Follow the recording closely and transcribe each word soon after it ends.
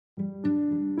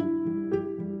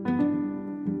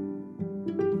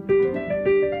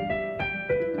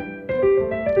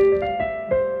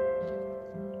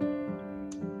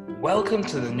Welcome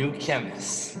to the New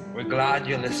Chemist. We're glad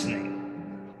you're listening.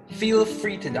 Feel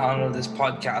free to download this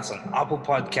podcast on Apple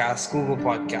Podcasts, Google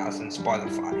Podcasts, and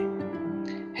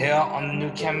Spotify. Here on the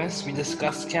New Chemist, we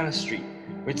discuss chemistry,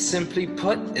 which simply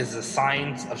put is the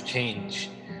science of change,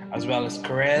 as well as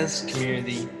careers,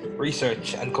 community,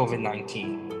 research, and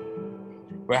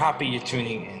COVID-19. We're happy you're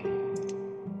tuning in.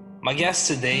 My guest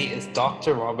today is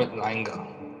Dr. Robert Langer.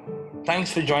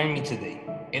 Thanks for joining me today.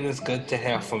 It is good to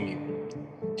hear from you.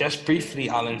 Just briefly,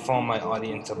 I'll inform my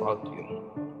audience about you.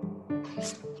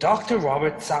 Dr.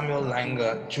 Robert Samuel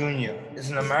Langer Jr.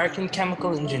 is an American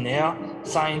chemical engineer,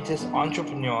 scientist,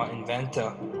 entrepreneur,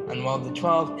 inventor, and one of the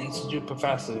 12 institute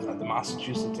professors at the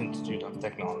Massachusetts Institute of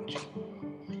Technology.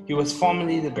 He was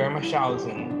formerly the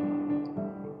Germershausen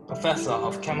Professor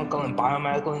of Chemical and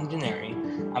Biomedical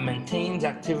Engineering and maintains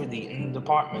activity in the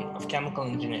Department of Chemical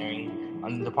Engineering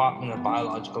and the Department of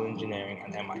Biological Engineering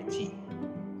at MIT.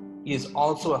 He is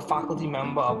also a faculty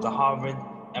member of the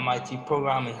Harvard-MIT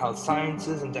Program in Health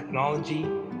Sciences and Technology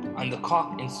and the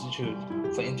Koch Institute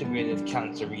for Integrative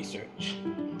Cancer Research.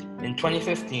 In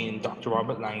 2015, Dr.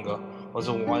 Robert Langer was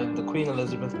awarded the Queen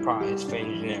Elizabeth Prize for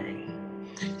Engineering.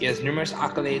 He has numerous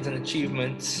accolades and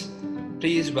achievements.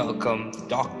 Please welcome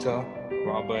Dr.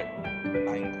 Robert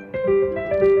Langer.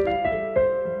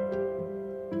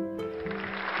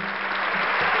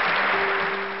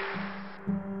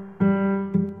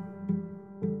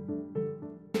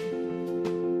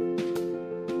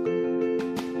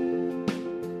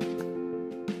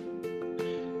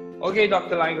 Okay,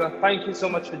 Dr. Langer, thank you so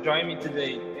much for joining me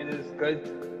today. It is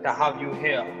good to have you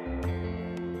here.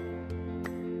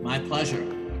 My pleasure.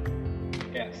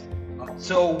 Yes.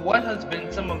 So what has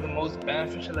been some of the most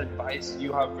beneficial advice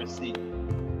you have received?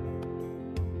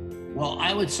 Well,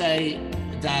 I would say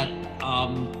that,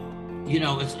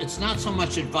 it's not so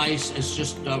much advice as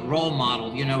just a role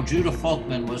model. Judah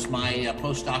Folkman was my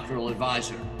postdoctoral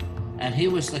advisor, and he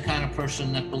was the kind of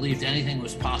person that believed anything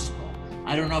was possible.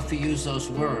 I don't know if he used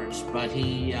those words, but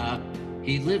he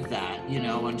lived that,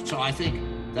 and so I think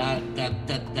that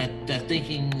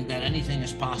thinking that anything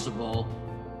is possible,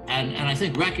 and I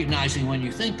think recognizing when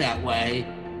you think that way,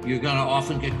 you're going to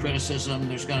often get criticism,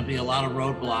 there's going to be a lot of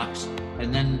roadblocks,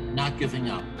 and then not giving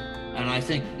up. And I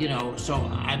think, he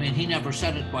never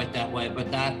said it quite that way,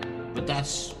 but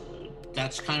that's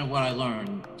kind of what I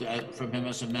learned from him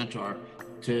as a mentor,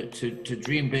 to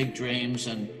dream big dreams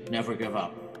and never give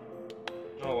up.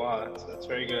 Oh wow, that's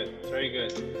very good. It's very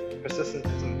good. Persistence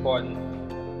is important.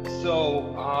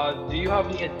 So, do you have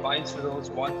any advice for those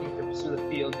wanting to pursue the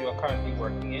field you are currently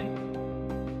working in?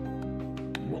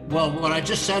 Well, what I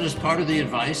just said is part of the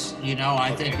advice.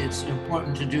 I think it's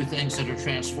important to do things that are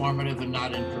transformative and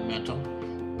not incremental,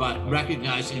 but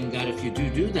recognizing that if you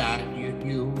do that,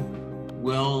 you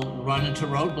will run into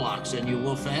roadblocks and you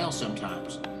will fail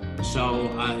sometimes. So,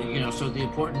 so the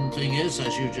important thing is,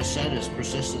 as you just said, is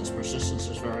persistence. Persistence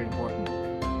is very important.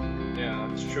 Yeah,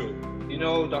 that's true.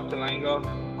 Dr. Langer,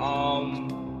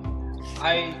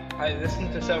 I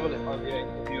listened to several of your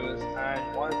interviews,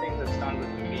 and one of the things that stands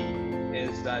out to me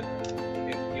is that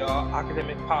your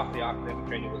academic path, your academic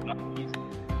journey was not easy.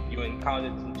 You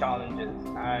encountered some challenges,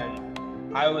 and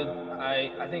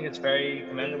I think it's very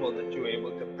commendable that you were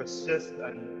able to persist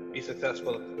and be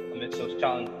successful amidst those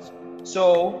challenges.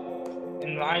 So,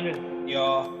 in line with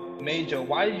your major,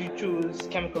 why did you choose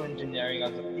chemical engineering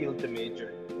as a field to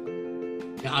major?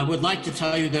 Yeah, I would like to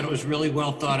tell you that it was really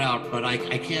well thought out, but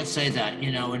I can't say that.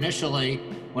 Initially,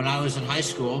 when I was in high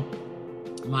school,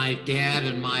 my dad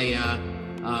and my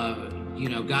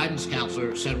guidance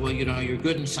counselor said, well, you're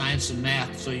good in science and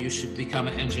math, so you should become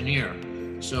an engineer.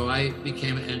 So I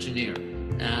became an engineer.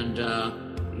 And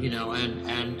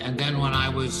then when I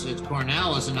was at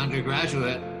Cornell as an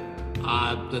undergraduate,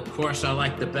 the course I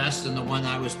liked the best and the one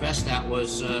I was best at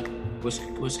was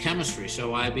chemistry.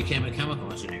 So I became a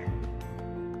chemical engineer.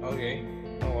 Okay.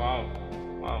 Oh wow.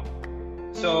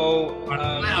 So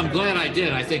I'm glad I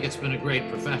did. I think it's been a great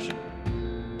profession.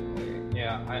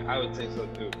 Yeah, I would say so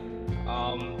too.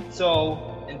 So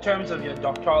in terms of your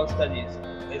doctoral studies,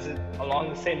 is it along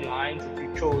the same lines that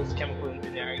you chose chemical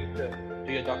engineering to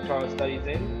do your doctoral studies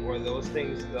in? Were those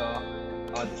things the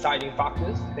deciding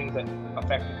factors, things that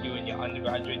affected you in your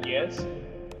undergraduate years?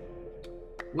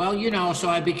 Well, so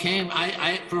I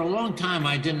for a long time,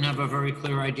 I didn't have a very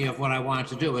clear idea of what I wanted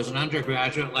to do. As an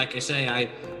undergraduate, like I say, I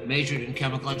majored in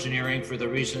chemical engineering for the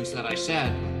reasons that I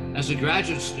said. As a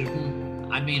graduate student,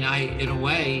 in a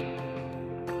way,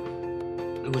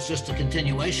 it was just a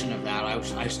continuation of that.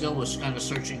 I still was kind of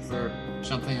searching for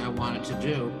something I wanted to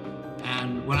do.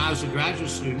 And when I was a graduate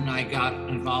student, I got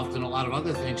involved in a lot of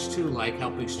other things too, like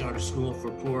helping start a school for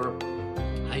poor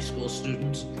high school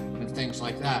students and things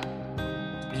like that,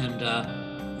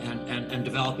 and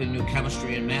developing new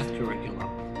chemistry and math curriculum.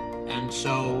 And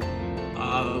so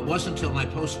it wasn't until my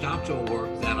postdoctoral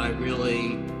work that I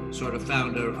really sort of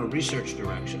found a research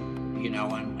direction,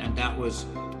 and that was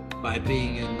by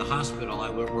being in the hospital. I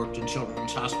worked in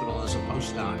Children's Hospital as a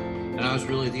postdoc, and I was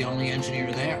really the only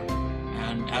engineer there.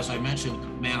 And as I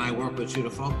mentioned, I worked with Judah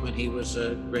Folkman. He was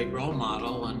a great role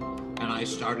model, and I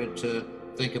started to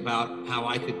think about how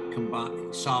I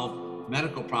could solve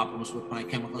medical problems with my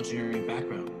chemical engineering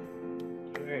background.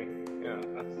 Great, yeah,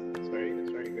 that's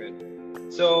very good.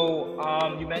 So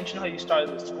you mentioned how you started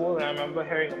the school, and I remember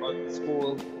hearing about the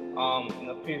school in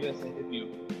a previous interview.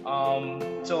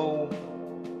 So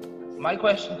my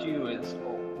question to you is,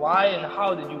 why and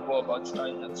how did you go about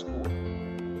starting that school?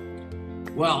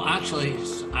 Well, actually,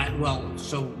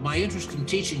 so my interest in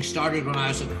teaching started when I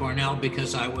was at Cornell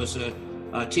because I was a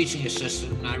teaching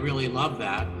assistant, and I really loved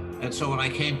that. And so when I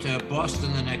came to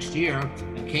Boston the next year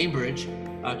and Cambridge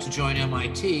to join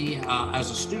MIT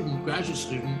as a graduate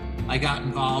student, I got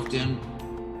involved in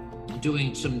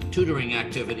doing some tutoring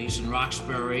activities in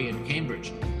Roxbury and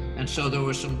Cambridge. And so there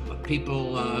were some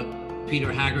people,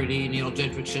 Peter Haggerty, Neil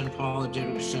Didrikson, Paula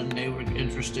Didrikson, they were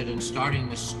interested in starting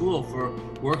this school for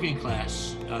working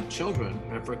class children,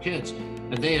 for kids.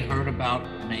 And they had heard about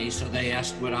me, so they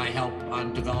asked would I help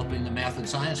on developing the math and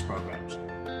science programs.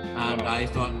 And I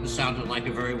thought it sounded like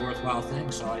a very worthwhile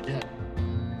thing, so I did.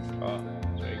 Oh,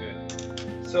 that's very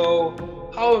good.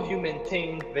 So how have you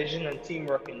maintained vision and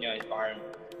teamwork in your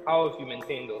environment? How have you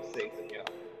maintained those things in your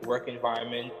work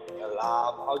environment, in your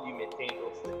lab? How do you maintain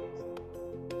those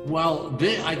things? Well,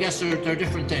 I guess there are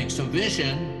different things. So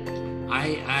vision,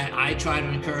 I try to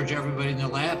encourage everybody in the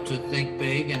lab to think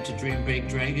big and to dream big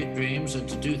dreams and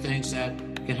to do things that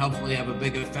can hopefully have a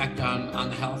big effect on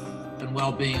the health and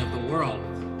well-being of the world.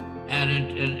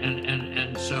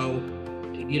 And so,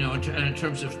 in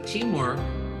terms of teamwork,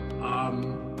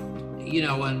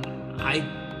 and I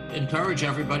encourage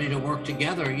everybody to work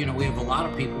together. We have a lot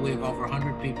of people. We have over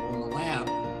 100 people in the lab.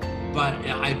 But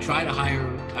I try to hire,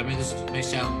 this may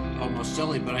sound almost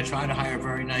silly, but I try to hire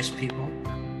very nice people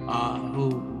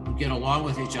who get along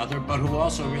with each other, but who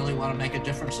also really want to make a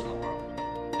difference in the world.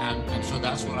 And so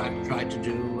that's what I've tried to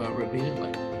do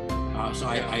repeatedly.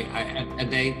 And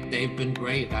they've been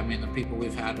great. The people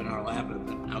we've had in our lab have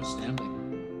been outstanding.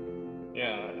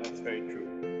 Yeah, that's very true.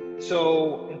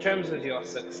 So in terms of your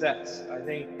success, I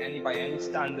think by any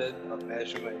standard of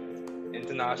measurement,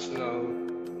 international,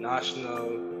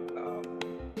 national,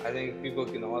 I think people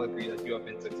can all agree that you have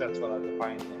been successful as a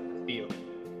pioneer in the field.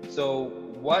 So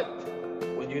what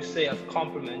would you say has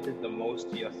complemented the most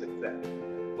to your success?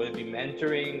 Would it be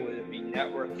mentoring? Would it be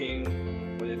networking?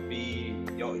 Would it be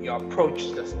your approach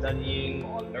to studying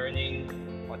or learning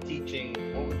or teaching?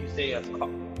 What would you say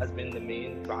has been the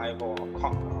main driver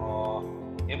or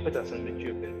impetus in which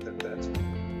you've been successful?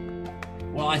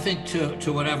 Well, I think to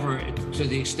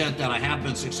the extent that I have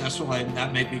been successful, and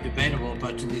that may be debatable,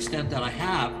 but to the extent that I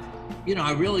have,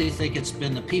 I really think it's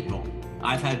been the people.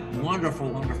 I've had wonderful,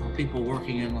 wonderful people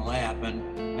working in the lab,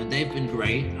 and they've been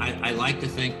great. I like to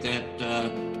think that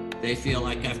they feel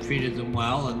like I've treated them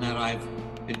well and that I've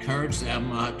encouraged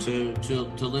them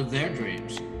to live their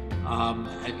dreams.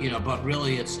 But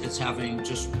really it's having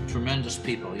just tremendous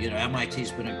people.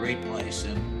 MIT's been a great place,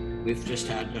 and we've just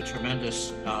had a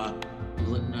tremendous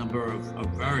number of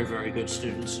very, very good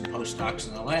students and postdocs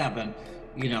in the lab. And,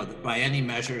 by any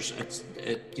measures,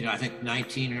 I think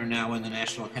 19 are now in the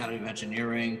National Academy of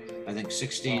Engineering, I think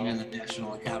 16 in the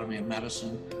National Academy of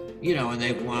Medicine, and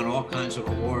they've won all kinds of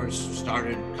awards,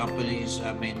 started companies.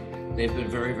 They've been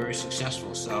very, very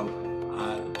successful. So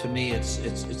to me, it's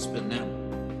been them.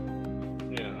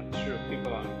 Yeah, that's true.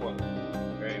 People are important,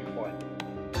 very important.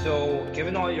 So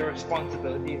given all your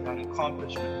responsibilities and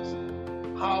accomplishments,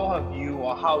 how do you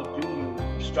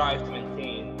strive to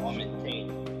maintain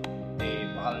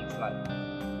a balanced life?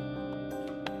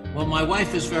 Well, my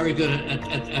wife is very good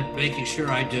at making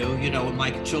sure I do. When my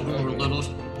children were little,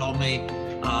 she told me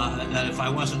that if I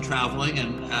wasn't traveling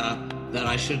and that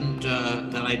I shouldn't,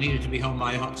 that I needed to be home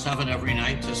by 7 every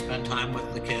night to spend time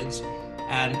with the kids.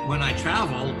 And when I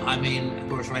traveled, of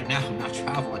course, right now I'm not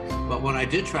traveling, but when I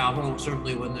did travel,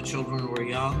 certainly when the children were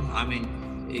young,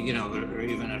 or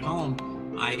even at home,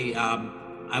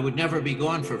 I would never be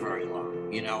gone for very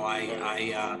long.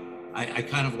 I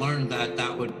kind of learned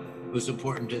that was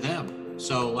important to them.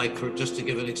 So just to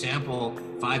give an example,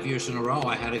 5 years in a row,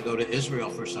 I had to go to Israel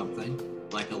for something,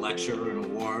 like a lecture, an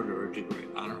award, or a degree,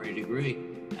 honorary degree.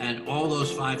 And all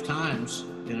those 5 times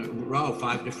in a row,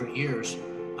 5 different years,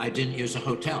 I didn't use a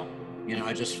hotel.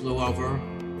 I just flew over.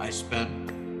 I spent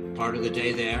part of the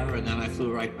day there, and then I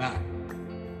flew right back.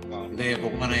 Wow. They have a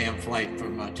 1 a.m. flight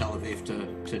from Tel Aviv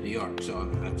to New York, so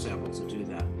I was able to do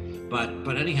that.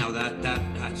 But anyhow,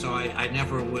 so I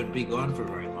never would be gone for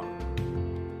very long.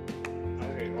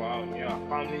 Okay, wow, yeah,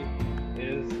 family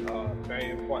is a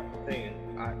very important thing.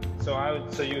 So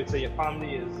you would say your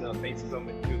family is the basis on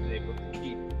which you've been able to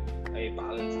keep a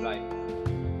balanced life.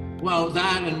 Well,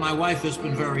 that, and my wife has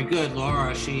been very good,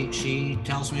 Laura. She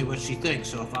tells me what she thinks.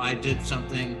 So if I did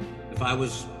something, if I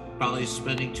was probably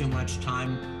spending too much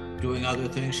time doing other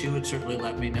things, she would certainly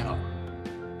let me know.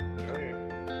 Okay,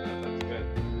 yeah, that's good.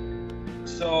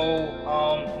 So,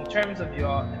 in terms of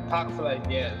your impactful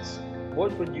ideas,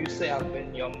 what would you say have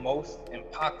been your most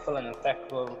impactful and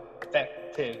effective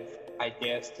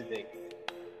ideas to date?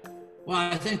 Well,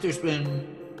 I think there's been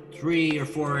 3 or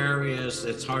 4 areas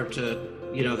it's hard to,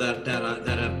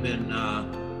 that have been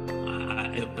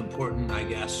important, I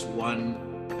guess. One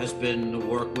has been the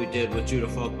work we did with Judah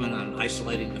Folkman on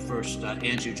isolating the first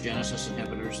angiogenesis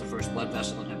inhibitors, the first blood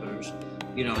vessel inhibitors,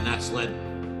 and that's led,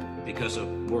 because of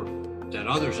work that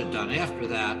others had done after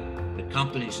that, at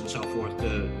companies and so forth,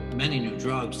 to many new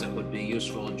drugs that would be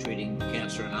useful in treating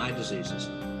cancer and eye diseases.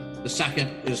 The second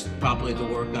is probably the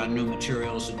work on new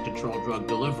materials and controlled drug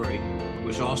delivery,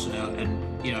 which also, that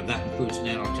includes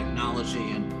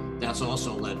nanotechnology, and that's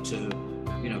also led to,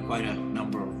 quite a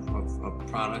number of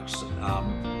products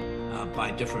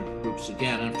by different groups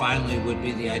again. And finally would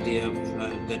be the idea of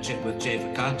with Jay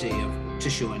Vacanti of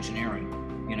tissue engineering,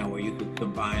 where you could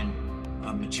combine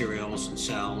materials and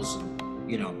cells and,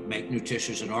 make new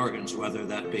tissues and organs, whether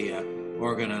that be a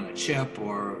organ on a chip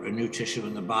or a new tissue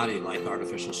in the body like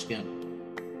artificial skin.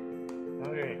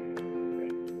 Okay.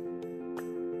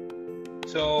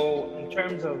 So in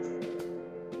terms of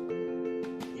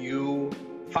you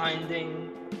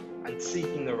finding and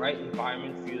seeking the right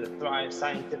environment for you to thrive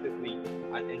scientifically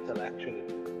and intellectually,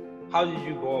 how did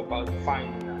you go about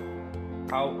finding that?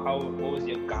 What was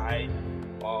your guide,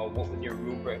 or what was your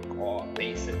rubric or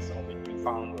basis on which you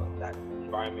found that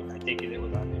environment? I take it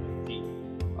was at MIT,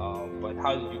 but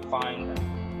how did you find that?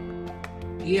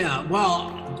 Yeah,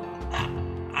 well,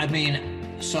 I mean,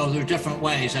 so there are different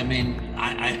ways. I mean,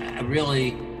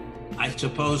 I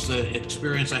suppose the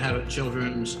experience I had at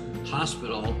Children's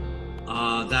Hospital,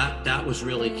 that was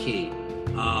really key.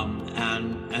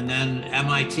 And then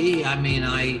MIT, I mean,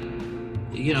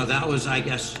 that was, I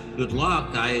guess, good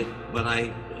luck. That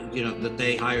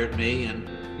they hired me, and,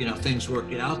 things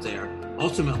worked out there.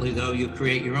 Ultimately, though, you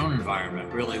create your own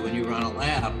environment. Really, when you run a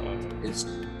lab, it's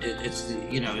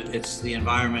the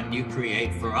environment you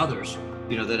create for others,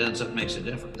 that ends up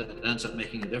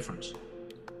making a difference.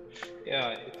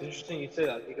 Yeah, it's interesting you say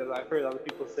that, because I've heard other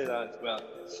people say that as well.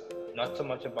 It's not so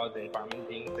much about the environment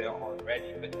being there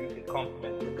already, but you can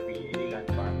complement with creating that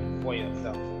environment for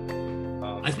yourself.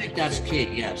 I think that's key.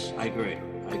 Yes, I agree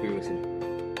with you.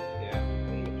 Yeah,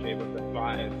 and you're able to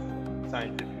thrive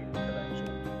scientifically,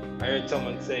 intellectually. I heard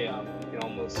someone say you can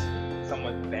almost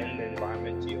somewhat bend the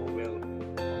environment to your will,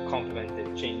 or complement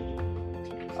it, change it.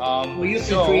 Well, you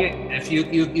can create, if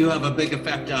you have a big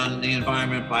effect on the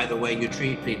environment by the way you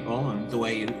treat people and the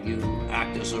way you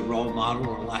act as a role model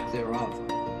or lack thereof.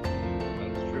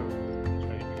 That's true. That's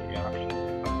very true. Yeah.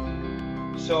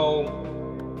 So,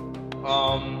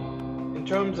 in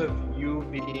terms of you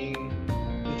maintaining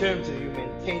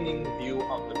the view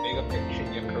of the bigger picture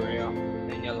in your career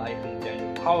and your life in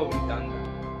general, how have you done that?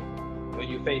 When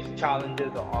you face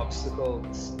challenges or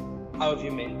obstacles, how have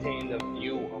you maintained a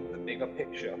view of the bigger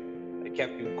picture that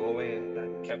kept you going,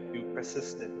 that kept you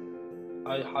persistent?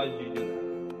 How did you do that?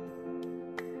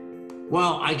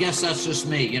 Well, I guess that's just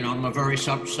me. I'm a very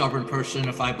stubborn person.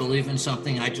 If I believe in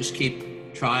something, I just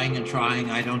keep trying and trying.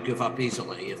 I don't give up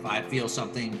easily. If I feel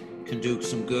something can do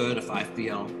some good, if I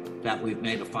feel that we've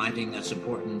made a finding that's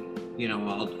important,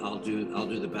 I'll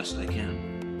do the best I can.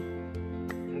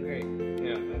 Okay,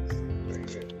 yeah, that's very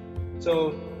good.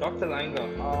 So, Dr. Langer,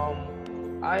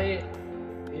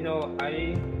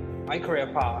 my career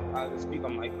path, I will speak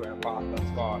on my career path thus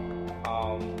far.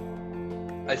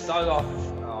 I started off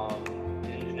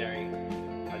in engineering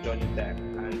at Georgia Tech,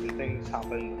 and some things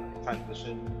happened. I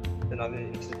transitioned to another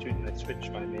institute and I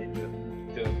switched my major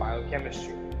to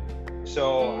biochemistry.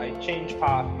 So I changed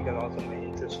path because also my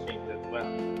interest changed as well.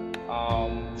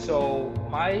 So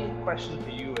my question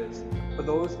for you is, for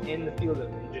those in the field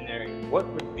of engineering, what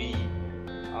would be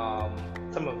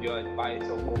some of your advice,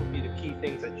 or what would be the key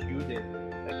things that you did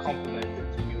that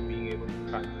complemented to you being able to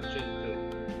transition to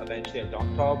eventually a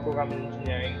doctoral program in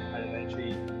engineering and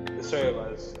eventually to serve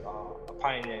as a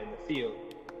pioneer in the field?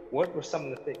 What were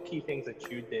some of the key things that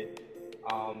you did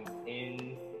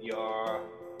in your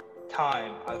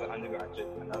time as an undergraduate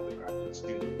and as a graduate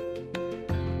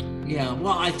student? Yeah,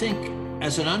 well, I think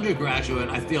as an undergraduate,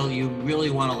 I feel you really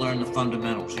want to learn the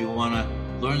fundamentals. You want to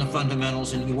learn the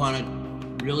fundamentals, and you want to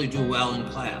really do well in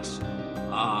class.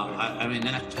 I mean,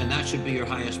 that should be your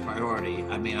highest priority.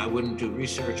 I mean, I wouldn't do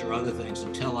research or other things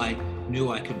until I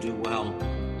knew I could do well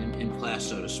in class,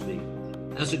 so to speak.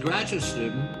 As a graduate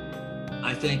student,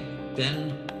 I think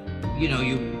then,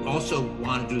 you also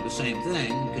want to do the same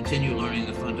thing, continue learning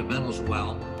the fundamentals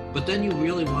well, but then you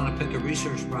really want to pick a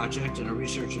research project and a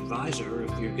research advisor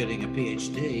if you're getting a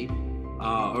PhD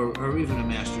or even a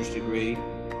master's degree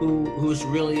who's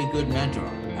really a good mentor.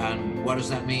 And what does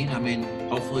that mean? I mean,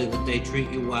 hopefully that they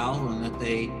treat you well and that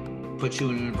they put you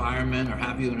in an environment or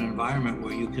have you in an environment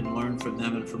where you can learn from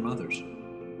them and from others.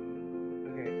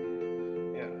 Okay,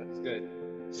 yeah, that's good.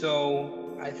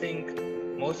 So I think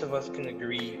most of us can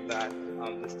agree that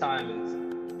this time has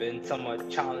been somewhat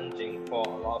challenging for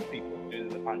a lot of people due to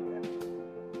the pandemic.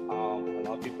 A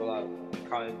lot of people have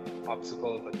encountered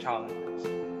obstacles and challenges.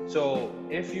 So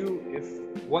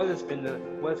what has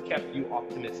kept you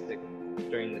optimistic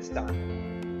during this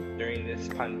time, during this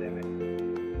pandemic?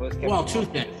 Well, two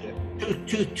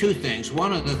things.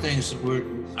 One of the things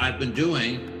I've been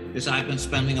doing is I've been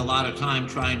spending a lot of time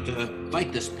trying to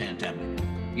fight this pandemic.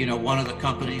 One of the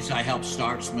companies I helped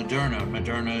start is Moderna.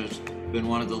 Moderna has been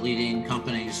one of the leading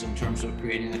companies in terms of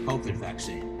creating the COVID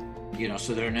vaccine.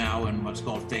 So they're now in what's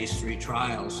called phase 3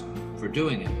 trials for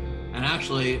doing it. And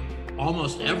actually,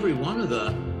 almost every one of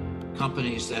the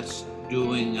companies that's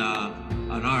doing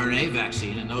an RNA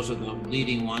vaccine, and those are the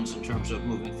leading ones in terms of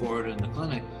moving forward in the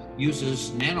clinic,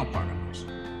 uses nanoparticles,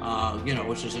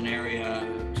 which is an area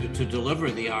to deliver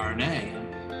the RNA.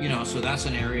 So that's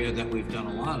an area that we've done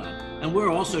a lot on. And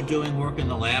we're also doing work in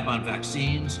the lab on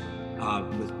vaccines,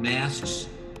 with masks,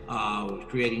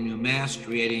 creating new masks,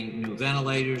 creating new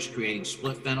ventilators, creating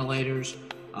split ventilators,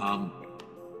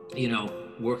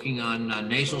 working on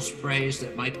nasal sprays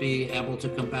that might be able to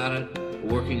combat it,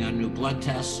 working on new blood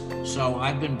tests. So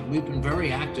we've been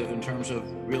very active in terms of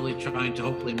really trying to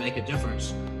hopefully make a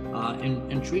difference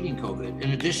in treating COVID.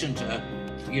 In addition to,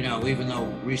 even though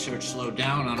research slowed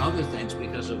down on other things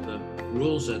because of the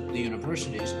rules at the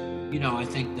universities, I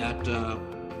think that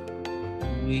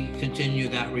we continue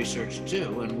that research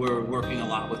too, and we're working a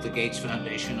lot with the Gates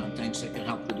Foundation on things that can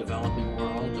help the developing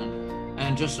world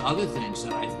and just other things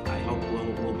that I hope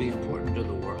will be important to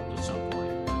the world at some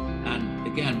point. And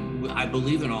again, I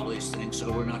believe in all these things,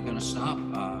 so we're not going to stop,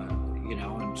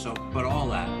 and so, but all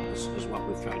that is what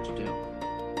we've tried to do.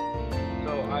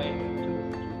 So I have two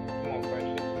more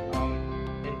questions.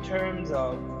 In terms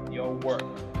of your work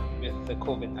with the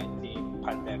COVID-19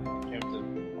 pandemic, in terms of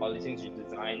all the things you're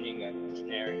designing and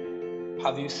engineering,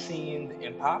 have you seen the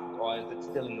impact, or is it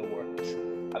still in the works?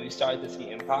 Have you started to see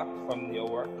impact from your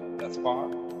work thus far?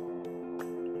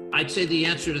 I'd say the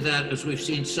answer to that is we've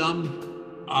seen some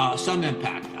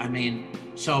impact. I mean,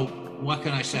 so what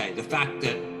can I say? The fact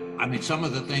that, some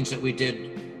of the things that we did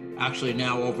actually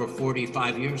now over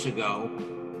 45 years ago,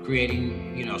 creating,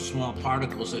 small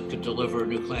particles that could deliver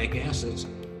nucleic acids.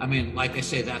 Like I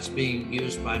say, that's being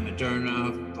used by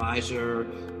Moderna, Pfizer,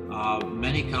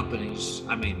 many companies.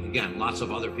 Again, lots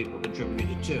of other people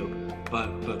contributed too,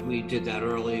 but we did that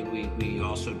early. We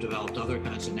also developed other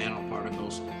kinds of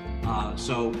nanoparticles.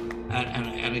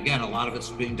 And again, a lot of it's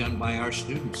being done by our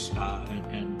students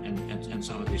in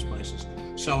some of these places.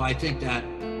 So I think that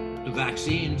the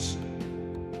vaccines,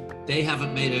 they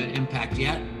haven't made an impact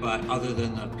yet, but other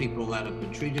than the people that have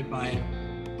been treated by it,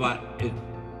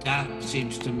 that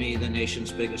seems to me the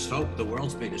nation's biggest hope, the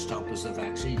world's biggest hope, is the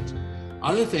vaccines.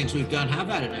 Other things we've done have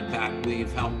had an impact. We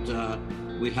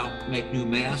helped make new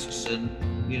masks, and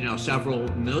several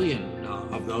million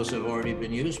of those have already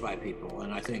been used by people,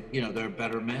 and I think they're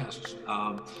better masks.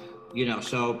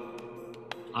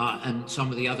 And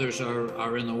some of the others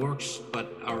are in the works,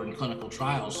 but are in clinical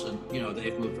trials, and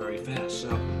they've moved very fast.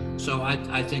 So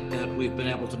I think that we've been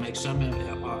able to make some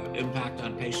impact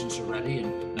on patients already,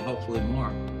 and hopefully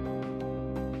more.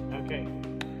 Okay.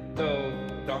 So,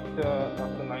 Dr.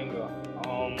 Langer,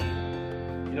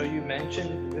 you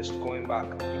mentioned, just going back,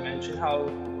 you mentioned how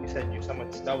you said you're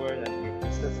somewhat stubborn and you're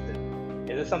persistent.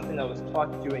 Is it something that was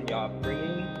taught you in your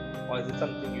upbringing, or is it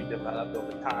something you developed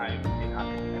over time in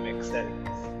academic settings?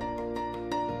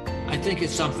 I think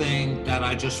it's something that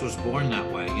I just was born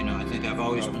that way. I think I've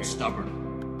always been stubborn.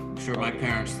 I'm sure my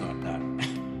parents thought that.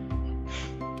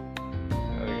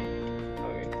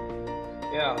 Okay.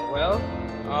 Yeah, well,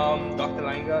 Dr.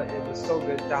 Langer, it was so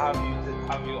good to have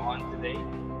you on today.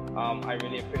 I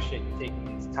really appreciate you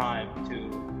taking this time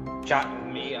to chat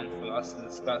with me and for us to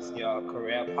discuss your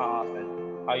career path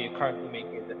and how you're currently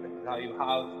making a difference, how you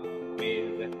have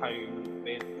made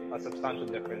a substantial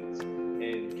difference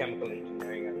in chemical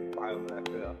engineering and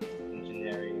biomolecular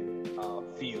engineering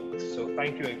fields. So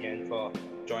thank you again for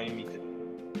joining me today.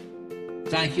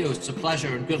 Thank you. It's a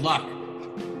pleasure and good luck.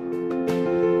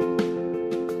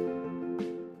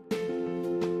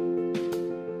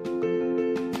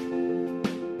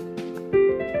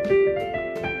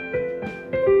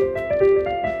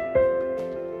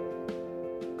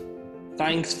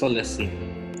 Thanks for listening.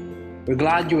 We're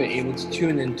glad you were able to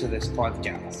tune into this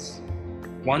podcast.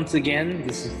 Once again,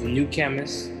 this is The New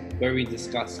Chemist, where we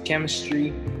discuss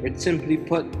chemistry, which simply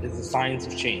put is the science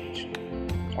of change,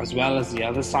 as well as the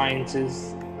other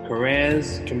sciences,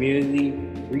 careers, community,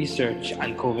 research,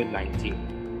 and COVID-19.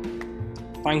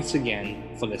 Thanks again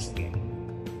for listening.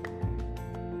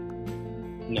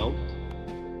 Note,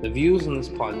 the views on this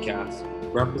podcast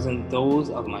represent those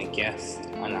of my guests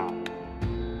and I.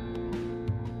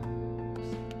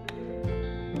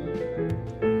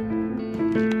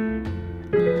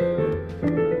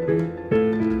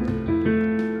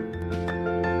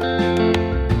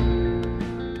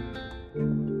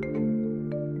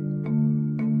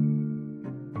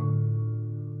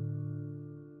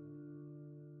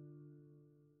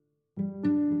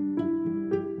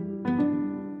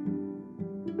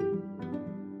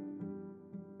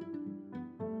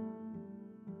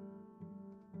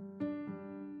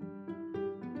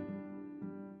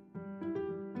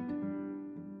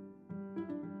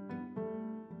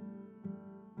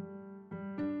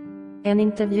 En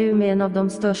intervju med en av de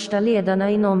största ledarna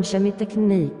inom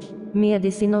kemiteknik,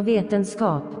 medicin och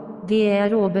vetenskap. Det är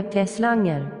Robert S.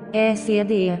 Langer,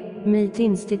 Sc.D,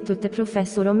 MIT-institut,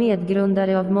 professor och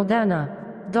medgrundare av Moderna.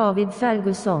 David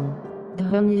Ferguson.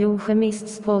 The New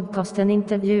Chemists podcast, en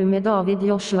intervju med David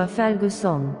Joshua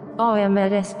Ferguson,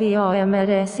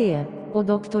 AMRSB/AMRSE, och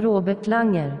Dr. Robert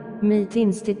Langer,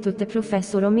 MIT-institut,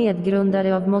 professor och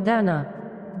medgrundare av Moderna.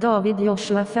 David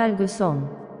Joshua Ferguson.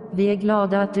 Vi är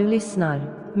glada att du lyssnar.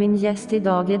 Min gäst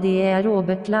idag är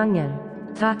Robert Langer.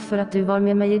 Tack för att du var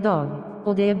med mig idag.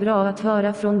 Och det är bra att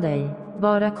höra från dig.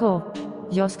 Bara kort.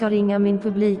 Jag ska ringa min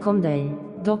publik om dig.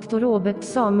 Dr. Robert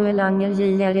Samuel Langer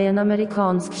Jr. är en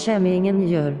amerikansk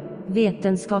kemiingenjör,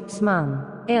 vetenskapsman,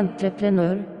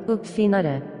 entreprenör,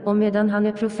 uppfinnare. Och medan han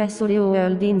är professor i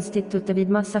World Institute vid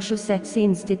Massachusetts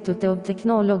Institute of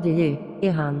Technology,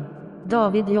 är han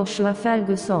David Joshua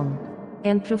Ferguson.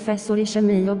 En professor i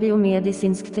kemi och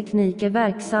biomedicinsk teknik är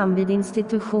verksam vid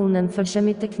institutionen för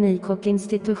kemiteknik och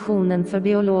institutionen för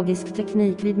biologisk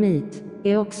teknik vid MIT.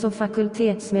 Är också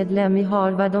fakultetsmedlem i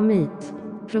Harvard och MIT.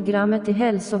 Programmet i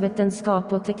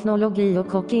hälsovetenskap och teknologi och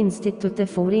Koch-institutet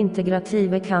för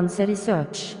integrative cancer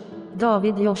research.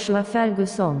 David Joshua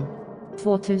Ferguson.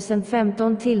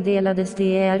 2015 tilldelades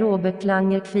det Robert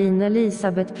Langer Queen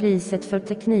Elizabeth-priset för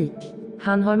teknik.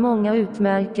 Han har många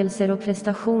utmärkelser och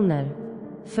prestationer.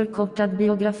 Förkortad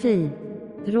biografi.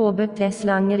 Robert S.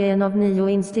 Langer är en av 9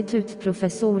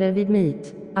 institutprofessorer vid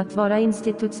MIT. Att vara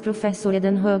institutsprofessor är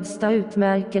den högsta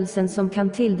utmärkelsen som kan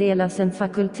tilldelas en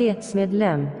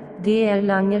fakultetsmedlem. Dr.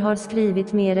 Langer har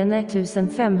skrivit mer än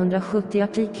 1570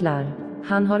 artiklar.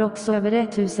 Han har också över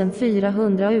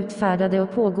 1400 utfärdade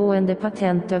och pågående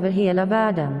patent över hela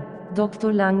världen.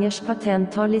 Dr. Langers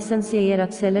patent har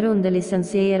licensierats eller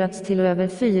underlicensierats till över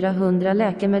 400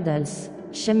 läkemedels,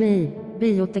 kemi,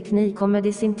 bioteknik och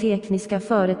medicintekniska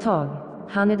företag.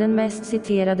 Han är den mest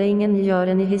citerade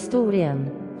ingenjören i historien.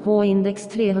 H-index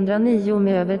 309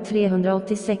 med över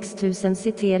 386 000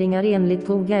 citeringar enligt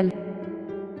Google.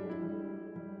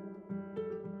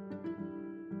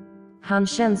 Han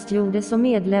tjänstgjorde som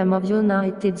medlem av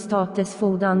United States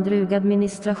Food and Drug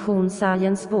Administration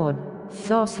Science Board,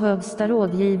 FDA:s högsta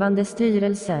rådgivande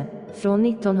styrelse, från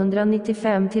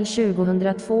 1995 till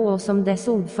 2002 och som dess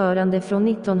ordförande från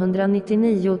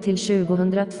 1999 till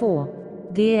 2002.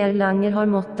 Dr. Langer har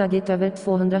mottagit över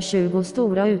 220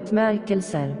 stora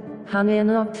utmärkelser. Han är en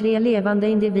av 3 levande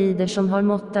individer som har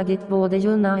mottagit både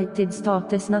United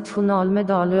States National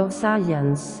Medal of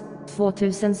Science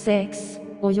 2006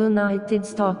 och United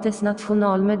States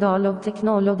National Medal of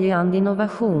Technology and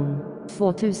Innovation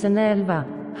 2011.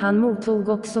 Han mottog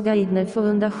också Gairdner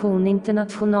Foundation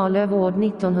International Award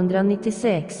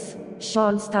 1996,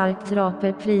 Charles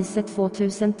Stark-Draper-priset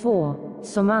 2002,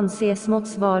 som anses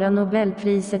motsvara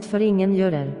Nobelpriset för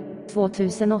ingenjörer,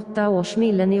 2008 års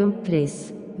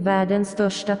Millenniumpris, världens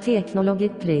största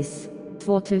teknologipris,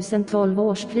 2012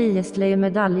 års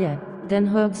Priestley-medalje, den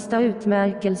högsta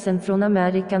utmärkelsen från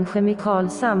American Chemical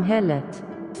Samhället,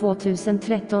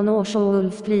 2013 års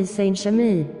Wolf-pris i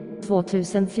kemi,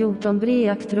 2014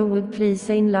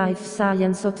 Breakthrough-priset in Life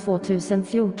Science och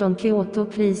 2014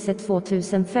 Kyoto-priset.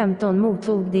 2015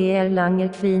 mottog Dr. Langer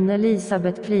Queen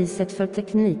Elizabeth-priset för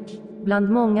teknik. Bland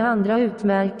många andra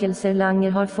utmärkelser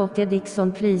Langer har fått är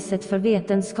Dickson-priset för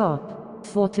vetenskap.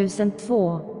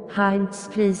 2002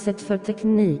 Heinz-priset för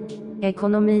teknik,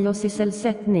 ekonomi och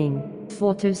sysselsättning.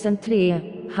 2003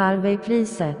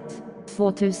 Harvey-priset.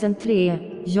 2003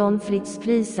 John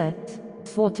Fritz-priset.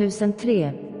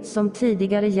 2003, som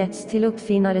tidigare getts till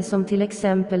uppfinnare som till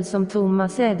exempel som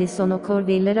Thomas Edison och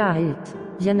Orville Wright.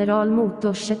 General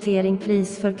Motors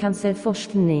Etering-pris för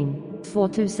cancerforskning.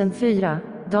 2004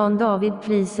 Dan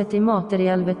David-priset i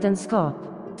materialvetenskap.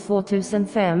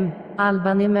 2005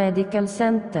 Albany Medical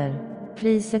Center.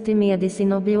 Priset i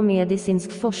medicin och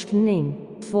biomedicinsk forskning.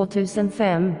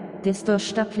 2005 det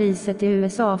största priset i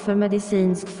USA för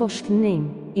medicinsk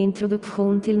forskning.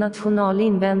 Introduktion till National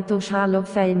Inventors Hall of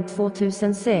Fame.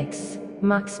 2006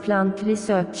 Max Planck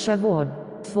Research Award.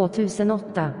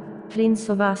 2008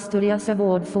 Prince of Asturias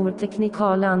Award for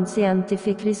Technical and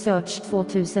Scientific Research.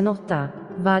 2008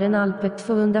 Warren Alpert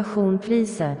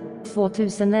Foundation-priset.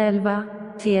 2011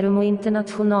 Terumo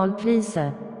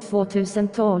International-priset.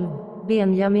 2012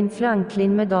 Benjamin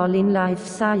Franklin Medal in Life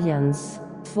Science.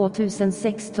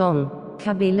 2016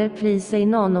 Kabiller-priset i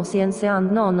Nanoscience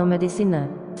and Nanomedicine.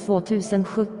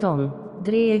 2017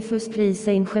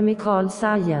 Dreyfus-priset in Chemical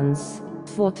Science.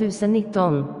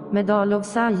 2019 Medal of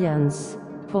Science,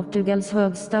 Portugals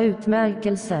högsta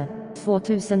utmärkelse.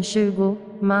 2020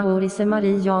 Maurice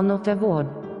Marianot Award.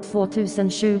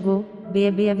 2020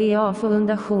 BBVA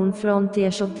Foundation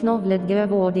Frontiers of Knowledge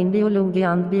Award in Biology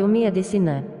and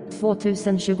Biomedicine.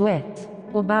 2021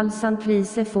 och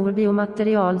Balsan-priset för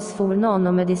biomaterials för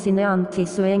nanomedicine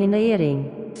antis och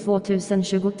engineering.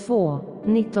 2022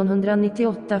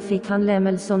 1998 fick han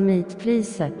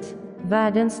Lemelson-Mead-priset.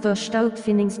 Världens största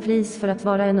uppfinningspris för att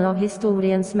vara en av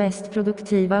historiens mest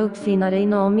produktiva uppfinnare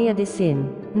inom medicin.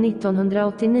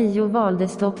 1989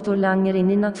 valdes Dr. Langer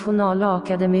in i National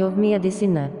Academy of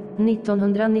Medicine.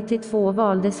 1992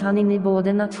 valdes han in i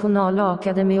både National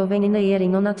Academy of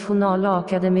Engineering och National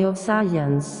Academy of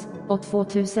Science. Och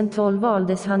 2012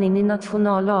 valdes han in i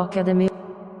National Academy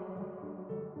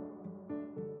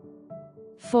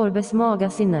Forbes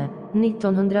Magazine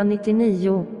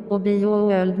 1999 och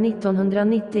BioWorld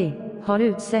 1990 har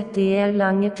utsett Dr.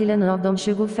 Langer till en av de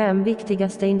 25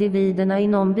 viktigaste individerna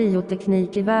inom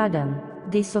bioteknik i världen.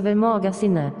 Discover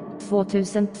Magazine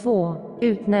 2002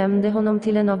 utnämnde honom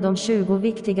till en av de 20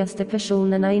 viktigaste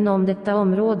personerna inom detta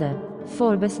område.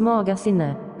 Forbes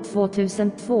Magazine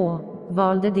 2002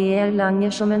 valde Dr. Langer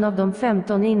som en av de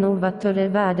 15 innovatörer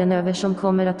världen över som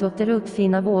kommer att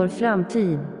återuppfinna vår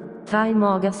framtid. Time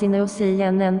Magazine och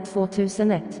CNN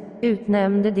 2001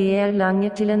 utnämnde Dr. Langer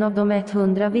till en av de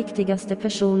 100 viktigaste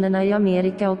personerna i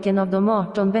Amerika och en av de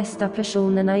 18 bästa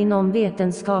personerna inom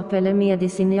vetenskap eller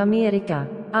medicin i Amerika.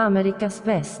 Amerikas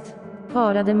bäst.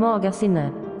 Parade Magazine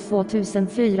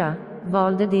 2004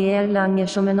 valde Dr. Langer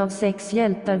som en av 6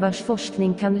 hjältar vars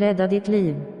forskning kan rädda ditt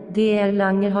liv. Dr.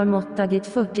 Langer har mottagit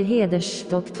 40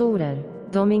 hedersdoktorer.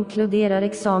 De inkluderar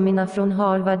examina från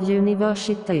Harvard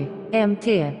University,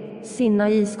 MT,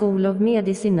 Sinai School of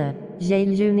Medicine,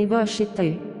 Yale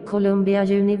University, Columbia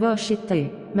University,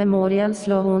 Memorial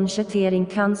Sloan Kettering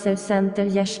Cancer Center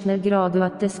Gerstner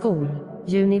Graduate School,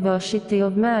 University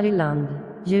of Maryland,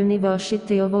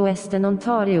 University of Western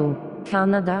Ontario,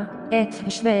 Kanada,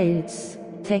 Schweiz,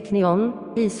 Technion,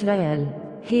 Israel,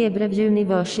 Hebrew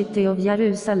University of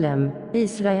Jerusalem,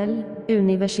 Israel,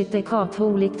 Université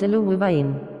Catholique de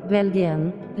Louvain,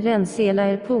 Belgien,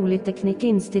 Rensselaer Polytechnic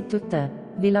Institute,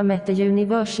 Willamette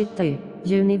University,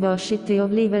 University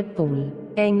of Liverpool,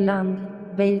 England,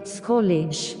 Bates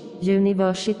College,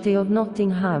 University of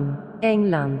Nottingham,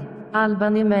 England,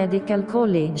 Albany Medical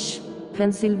College,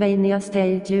 Pennsylvania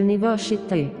State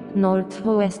University,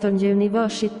 Northwestern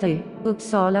University,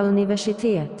 Uppsala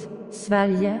universitet,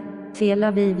 Sverige, Tel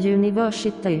Aviv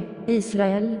University,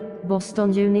 Israel,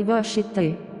 Boston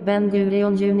University, Ben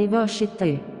Gurion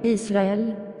University,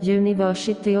 Israel,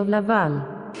 University of Laval,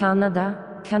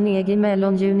 Kanada, Carnegie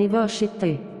Mellon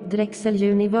University, Drexel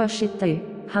University,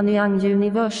 Hanyang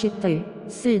University,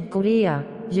 Sydkorea,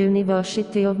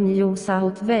 University of New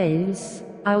South Wales,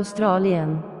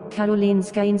 Australien,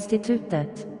 Karolinska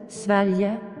institutet,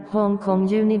 Sverige, Hong Kong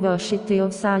University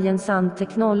of Science and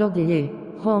Technology,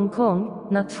 Hong Kong,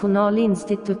 National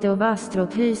Institute of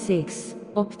Astrophysics,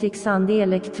 Optics and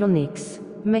Electronics,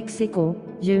 Mexico,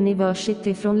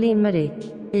 University från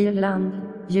Limerick, Irland,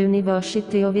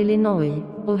 University of Illinois,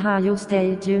 Ohio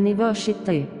State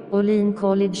University, Olin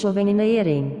College of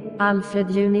Engineering, Alfred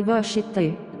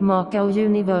University, Macao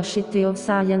University of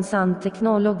Science and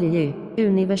Technology,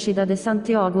 Universidad de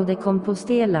Santiago de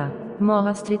Compostela,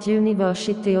 Maastricht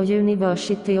University och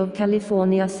University of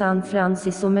California San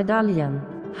Francisco medaljen.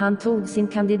 Han tog sin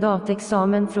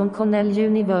kandidatexamen från Cornell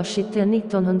University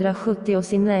 1970 och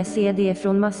sin Sc.D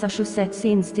från Massachusetts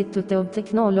Institute of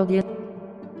Technology.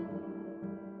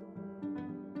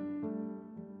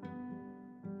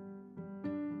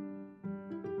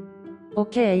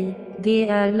 Okej, det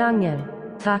är Langer.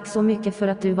 Tack så mycket för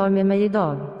att du var med mig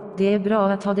idag. Det är bra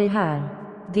att ha dig här.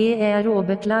 Det är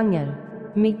Robert Langer.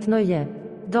 Mitt nöje.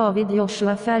 David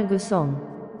Joshua Ferguson.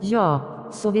 Ja,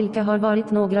 så vilka har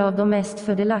varit några av de mest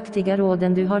fördelaktiga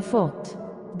råden du har fått?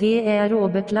 Det är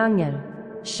Robert Langer.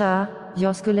 Tja,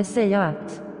 jag skulle säga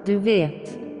att, du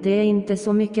vet, det är inte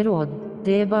så mycket råd.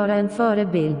 Det är bara en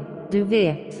förebild, du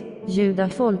vet. Judah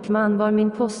Folkman var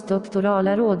min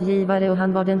postdoktorala rådgivare och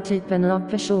han var den typen av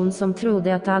person som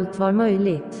trodde att allt var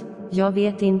möjligt. Jag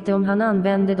vet inte om han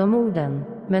använde de orden,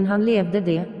 men han levde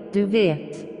det, du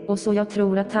vet. Och så jag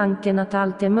tror att tanken att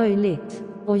allt är möjligt.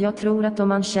 Och jag tror att om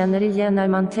man känner igen när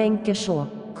man tänker så,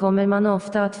 kommer man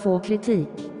ofta att få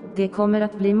kritik. Det kommer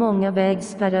att bli många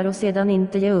vägspärrar och sedan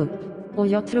inte ge upp. Och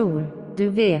jag tror, du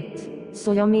vet.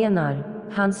 Så jag menar,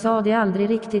 han sa det aldrig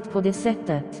riktigt på det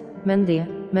sättet.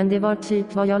 Men det var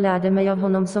typ vad jag lärde mig av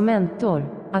honom som mentor.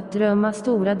 Att drömma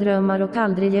stora drömmar och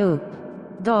aldrig ge upp.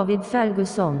 David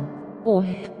Ferguson.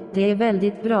 Det är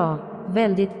väldigt bra,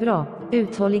 väldigt bra.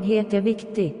 Uthållighet är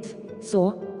viktigt.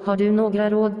 Så, har du några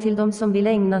råd till de som vill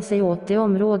ägna sig åt det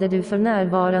område du för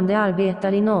närvarande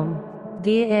arbetar inom?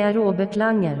 Det är Robert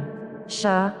Langer.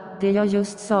 Tja, det jag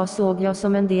just sa såg jag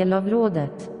som en del av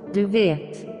rådet. Du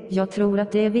vet, jag tror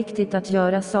att det är viktigt att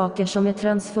göra saker som är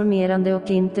transformerande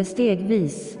och inte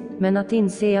stegvis. Men att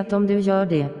inse att om du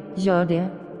gör det,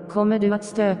 kommer du att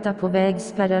stöta på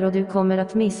vägspärrar och du kommer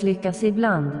att misslyckas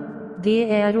ibland.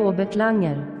 Det är Robert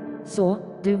Langer. Så,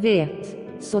 du vet,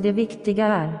 så det viktiga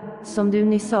är, som du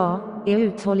nyss sa, är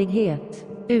uthållighet.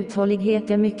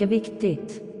 Uthållighet är mycket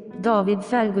viktigt. David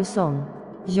Ferguson.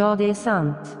 Ja, det är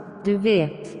sant. Du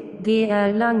vet, det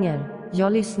är Langer.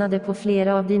 Jag lyssnade på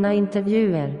flera av dina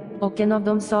intervjuer, och en av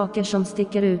de saker som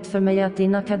sticker ut för mig är att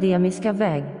din akademiska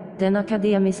väg, den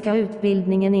akademiska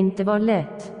utbildningen inte var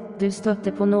lätt. Du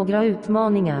stötte på några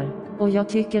utmaningar, och jag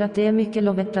tycker att det är mycket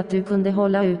lovvärt att du kunde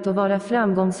hålla ut och vara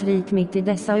framgångsrik mitt i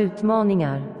dessa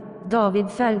utmaningar. David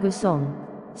Ferguson.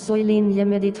 Så i linje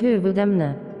med ditt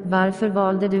huvudämne, varför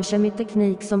valde du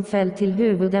kemiteknik som fält till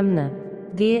huvudämne?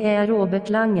 Det är Robert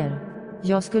Langer.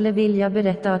 Jag skulle vilja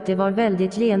berätta att det var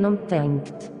väldigt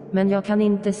genomtänkt, men jag kan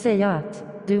inte säga att,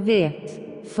 du vet,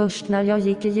 först när jag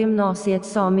gick i gymnasiet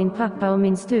sa min pappa och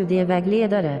min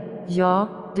studievägledare, ja,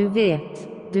 du vet,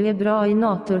 du är bra i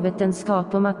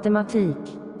naturvetenskap och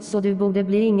matematik, så du borde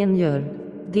bli ingenjör.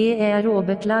 Det är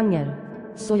Robert Langer.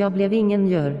 Så jag blev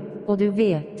ingenjör, och du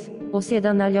vet, och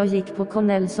sedan när jag gick på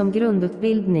Cornell som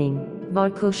grundutbildning, var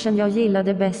kursen jag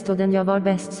gillade bäst och den jag var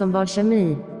bäst som var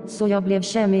kemi, så jag blev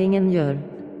kemi-ingenjör.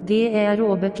 Det är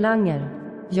Robert Langer.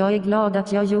 Jag är glad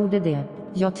att jag gjorde det.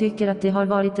 Jag tycker att det har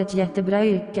varit ett jättebra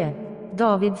yrke.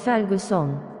 David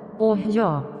Ferguson.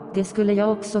 Ja, det skulle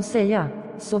jag också säga.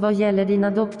 Så vad gäller dina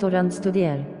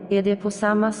doktorandstudier, är det på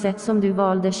samma sätt som du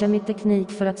valde kemiteknik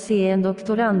för att se en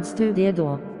doktorandstudie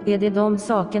då? Är det de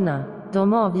sakerna,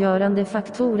 de avgörande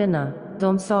faktorerna,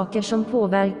 de saker som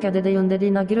påverkade dig under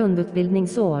dina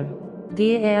grundutbildningsår?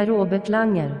 Det är Robert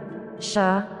Langer.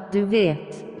 Tja, du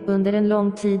vet, under en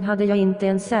lång tid hade jag inte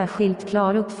en särskilt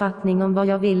klar uppfattning om vad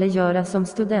jag ville göra som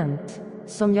student.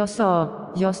 Som jag sa,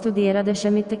 jag studerade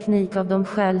kemiteknik av de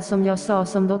skäl som jag sa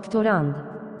som doktorand.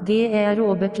 Det är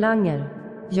Robert Langer.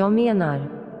 Jag menar,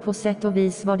 på sätt och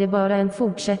vis var det bara en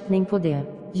fortsättning på det.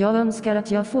 Jag önskar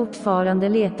att jag fortfarande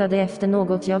letade efter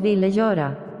något jag ville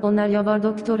göra, och när jag var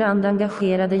doktorand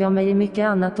engagerade jag mig i mycket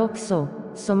annat också,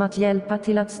 som att hjälpa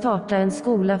till att starta en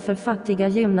skola för fattiga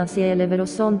gymnasieelever och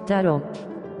sånt där och.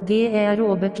 Det är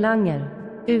Robert Langer.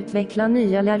 Utveckla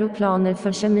nya läroplaner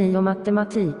för kemi och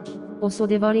matematik. Och så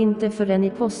det var inte förrän i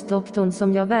postdoktorn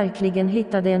som jag verkligen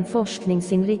hittade en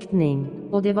forskningsinriktning,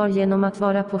 och det var genom att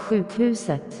vara på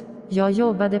sjukhuset. Jag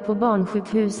jobbade på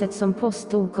barnsjukhuset som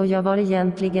postdoc och jag var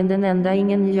egentligen den enda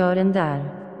ingenjören där.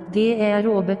 Det är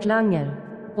Robert Langer.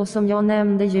 Och som jag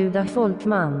nämnde Judah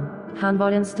Folkman, han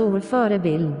var en stor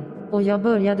förebild, och jag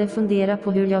började fundera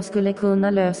på hur jag skulle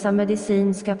kunna lösa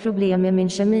medicinska problem med min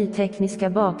kemitekniska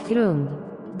bakgrund.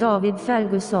 David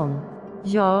Ferguson.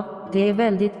 Ja, det är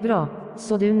väldigt bra.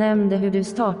 Så du nämnde hur du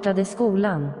startade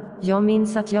skolan. Jag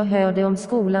minns att jag hörde om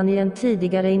skolan i en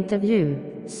tidigare intervju.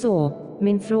 Så,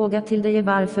 min fråga till dig är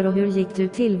varför och hur gick du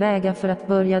tillväga för att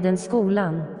börja den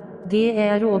skolan? Det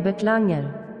är Robert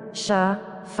Langer. Tja,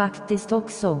 faktiskt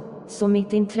också. Så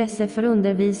mitt intresse för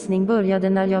undervisning började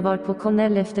när jag var på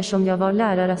Cornell eftersom jag var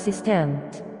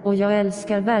lärarassistent. Och jag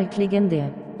älskar verkligen det.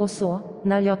 Och så,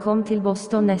 när jag kom till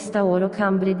Boston nästa år och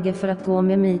Cambridge för att gå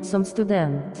med MIT som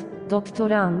student,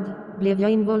 doktorand, blev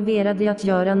jag involverad i att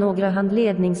göra några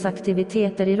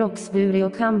handledningsaktiviteter i Roxbury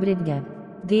och Cambridge.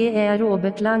 Det är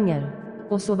Robert Langer.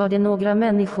 Och så var det några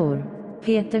människor,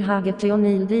 Peter Haggerty och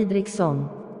Neil Didriksson,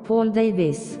 Paul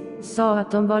Davis, sa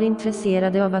att de var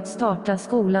intresserade av att starta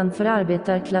skolan för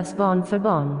arbetarklassbarn för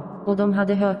barn, och de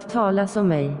hade hört talas om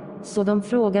mig, så de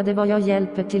frågade vad jag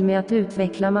hjälper till med att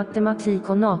utveckla matematik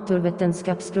och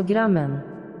naturvetenskapsprogrammen.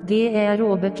 Det är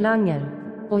Robert Langer.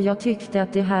 Och jag tyckte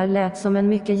att det här lät som en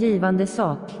mycket givande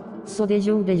sak, så det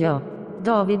gjorde jag.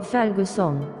 David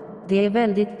Ferguson. Det är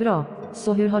väldigt bra.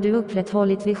 Så hur har du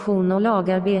upprätthållit vision och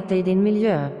lagarbete i din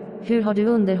miljö? Hur har du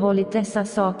underhållit dessa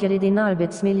saker i din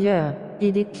arbetsmiljö,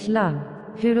 i ditt klabb?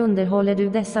 Hur underhåller du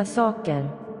dessa saker?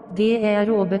 Det är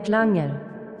Robert Langer.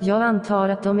 Jag antar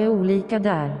att de är olika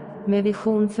där. Med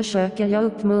vision försöker jag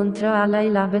uppmuntra alla i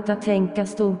labbet att tänka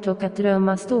stort och att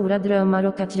drömma stora drömmar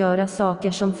och att göra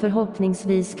saker som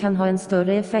förhoppningsvis kan ha en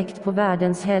större effekt på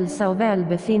världens hälsa och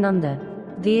välbefinnande.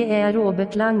 Det är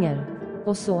Robert Langer.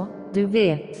 Och så, du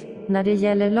vet, när det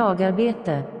gäller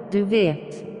lagarbete, du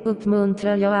vet,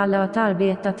 uppmuntrar jag alla att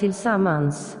arbeta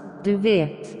tillsammans. Du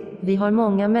vet, vi har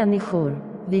många människor,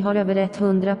 vi har över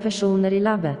 100 personer i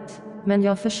labbet, men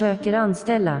jag försöker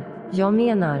anställa, jag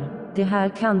menar, det här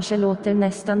kanske låter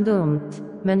nästan dumt,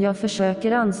 men jag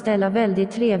försöker anställa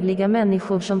väldigt trevliga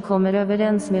människor som kommer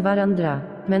överens med varandra,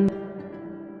 men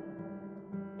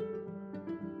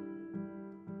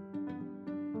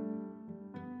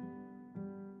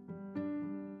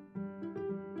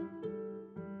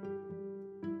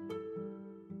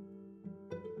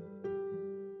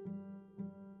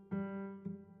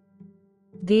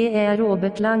det är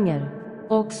Robert Langer.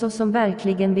 Också som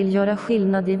verkligen vill göra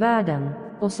skillnad i världen.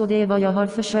 Och så det är vad jag har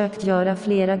försökt göra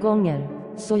flera gånger.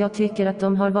 Så jag tycker att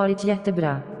de har varit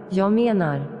jättebra. Jag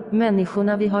menar,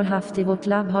 människorna vi har haft i vårt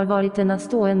labb har varit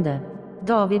enastående.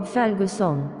 David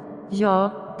Ferguson.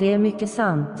 Ja, det är mycket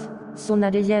sant. Så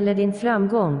när det gäller din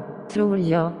framgång, tror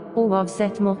jag,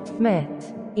 oavsett mått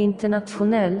mätt,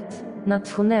 internationellt,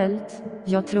 nationellt,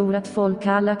 jag tror att folk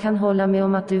alla kan hålla med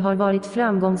om att du har varit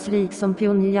framgångsrik som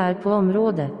pionjär på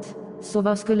området. Så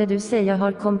vad skulle du säga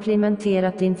har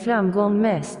komplementerat din framgång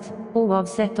mest,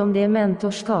 oavsett om det är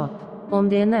mentorskap, om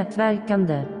det är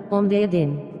nätverkande, om det är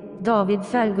din? David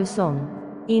Ferguson.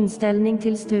 Inställning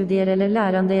till studier eller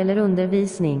lärande eller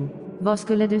undervisning. Vad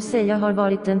skulle du säga har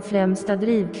varit den främsta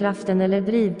drivkraften eller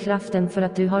drivkraften för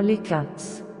att du har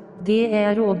lyckats? Det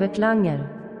är Robert Langer.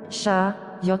 Tja,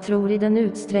 jag tror i den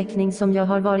utsträckning som jag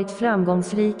har varit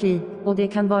framgångsrik i, och det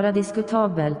kan vara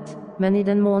diskutabelt, men i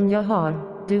den mån jag har,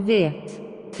 du vet,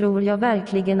 tror jag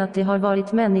verkligen att det har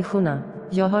varit människorna.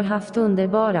 Jag har haft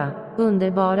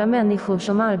underbara människor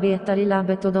som arbetar i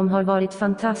labbet och de har varit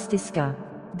fantastiska.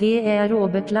 Det är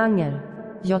Robert Langer.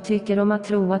 Jag tycker om att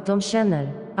tro att de känner,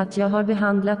 att jag har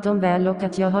behandlat dem väl och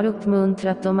att jag har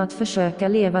uppmuntrat dem att försöka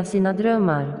leva sina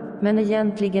drömmar. Men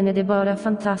egentligen är det bara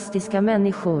fantastiska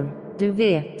människor, du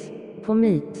vet. På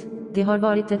MIT. Det har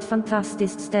varit ett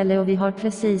fantastiskt ställe och vi har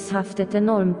precis haft ett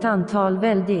enormt antal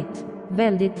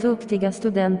väldigt duktiga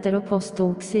studenter och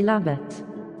postdocs i labbet.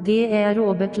 Det är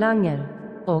Robert Langer.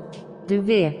 Och, du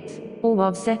vet,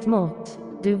 oavsett mått,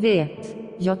 du vet,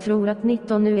 jag tror att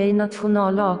 19 nu är i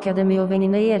National Academy of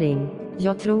Engineering.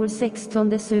 Jag tror 16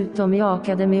 dessutom i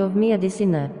Academy of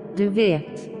Medicine, du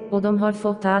vet, och de har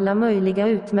fått alla möjliga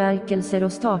utmärkelser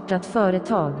och startat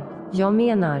företag. Jag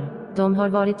menar, de har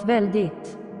varit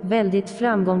väldigt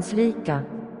framgångsrika.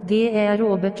 Det är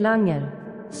Robert Langer.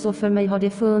 Så för mig har det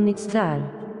funnits där.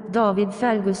 David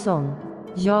Ferguson.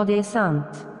 Ja, det är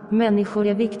sant. Människor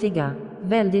är viktiga,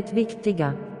 väldigt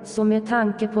viktiga. Så med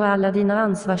tanke på alla dina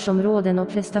ansvarsområden och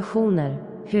prestationer,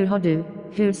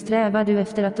 hur strävar du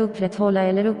efter att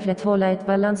upprätthålla ett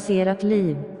balanserat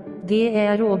liv? Det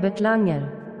är Robert Langer.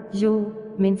 Jo,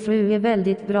 min fru är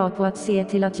väldigt bra på att se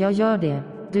till att jag gör det.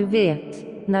 Du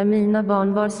vet, när mina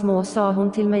barn var små sa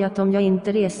hon till mig att om jag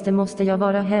inte reste måste jag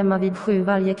vara hemma vid 7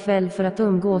 varje kväll för att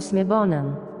umgås med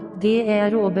barnen. Det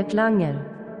är Robert Langer.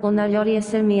 Och när jag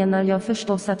reser menar jag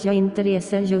förstås att jag inte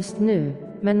reser just nu.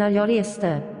 Men när jag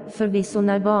reste, förvisso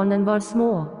när barnen var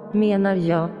små, menar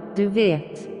jag, du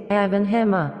vet, även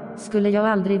hemma, skulle jag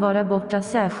aldrig vara borta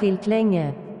särskilt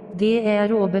länge. Det är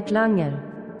Robert Langer.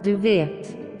 Du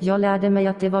vet, jag lärde mig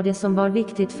att det var det som var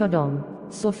viktigt för dem.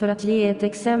 Så för att ge ett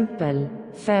exempel,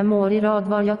 5 år i rad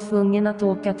var jag tvungen att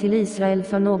åka till Israel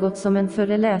för något som en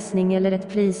föreläsning eller ett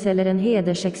pris eller en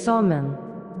hedersexamen.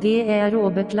 Det är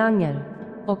Robert Langer.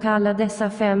 Och alla dessa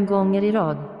 5 gånger i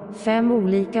rad, 5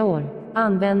 olika år,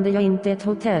 använde jag inte ett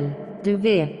hotell. Du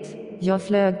vet, jag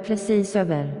flög precis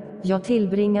över. Jag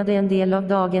tillbringade en del av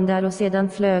dagen där och sedan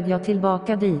flög jag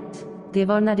tillbaka dit. Det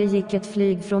var när det gick ett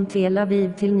flyg från Tel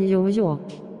Aviv till New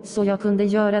York, så jag kunde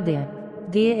göra det.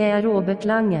 Det är Robert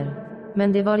Langer.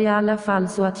 Men det var i alla fall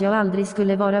så att jag aldrig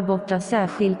skulle vara borta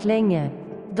särskilt länge.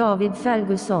 David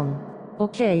Ferguson.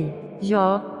 Okej,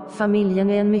 ja, familjen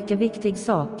är en mycket viktig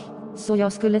sak. Så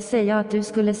jag skulle säga att du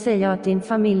skulle säga att din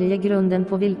familj är grunden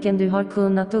på vilken du har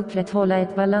kunnat upprätthålla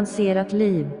ett balanserat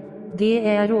liv.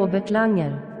 Det är Robert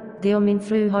Langer. Det och min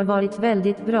fru har varit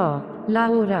väldigt bra.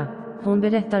 Laura, hon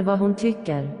berättar vad hon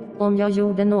tycker. Om jag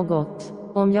gjorde något,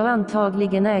 om jag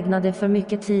antagligen ägnade för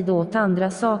mycket tid åt andra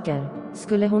saker,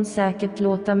 skulle hon säkert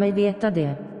låta mig veta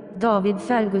det. David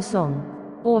Ferguson.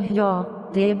 Åh ja,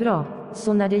 det är bra.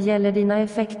 Så när det gäller dina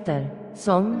effekter,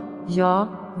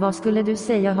 vad skulle du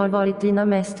säga har varit dina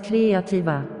mest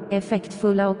kreativa,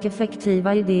 effektfulla och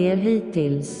effektiva idéer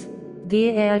hittills?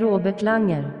 Det är Robert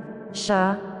Langer.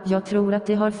 Jag tror att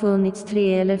det har funnits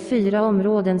 3 eller 4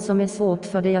 områden som är svårt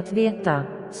för dig att veta,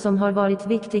 som har varit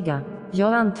viktiga.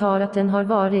 Jag antar att den har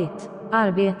varit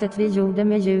arbetet vi gjorde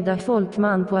med Judah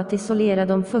Folkman på att isolera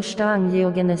de första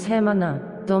angiogeneshämmarna,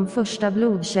 de första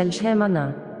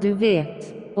blodkällshämmarna, du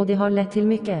vet, och det har lett till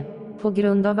mycket, på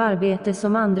grund av arbete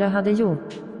som andra hade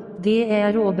gjort. Det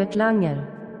är Robert Langer.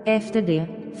 Efter det,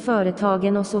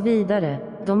 företagen och så vidare,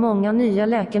 de många nya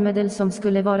läkemedel som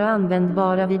skulle vara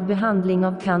användbara vid behandling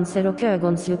av cancer och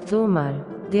ögonsjukdomar.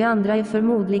 Det andra är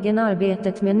förmodligen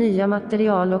arbetet med nya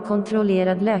material och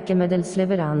kontrollerad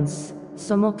läkemedelsleverans,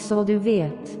 som också du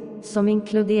vet, som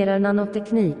inkluderar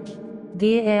nanoteknik.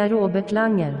 Det är Robert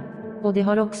Langer. Och det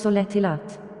har också lett till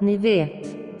att, ni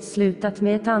vet, slutat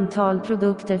med ett antal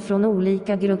produkter från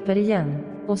olika grupper igen.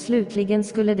 Och slutligen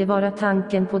skulle det vara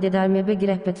tanken på det där med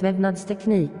begreppet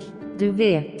vävnadsteknik. Du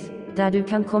vet, där du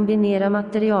kan kombinera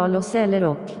material och celler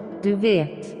och, du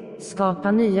vet,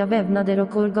 skapa nya vävnader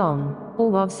och organ.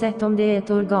 Oavsett om det är ett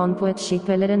organ på ett chip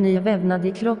eller en ny vävnad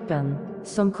i kroppen,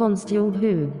 som konstgjord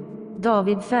hud.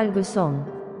 David Ferguson.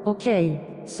 Okej,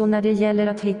 så när det gäller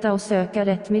att hitta och söka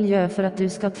rätt miljö för att du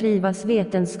ska trivas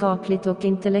vetenskapligt och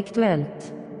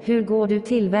intellektuellt, hur går du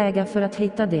tillväga för att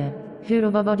hitta det? Hur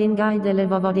och vad var din guide eller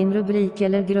vad var din rubrik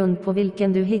eller grund på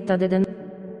vilken du hittade den?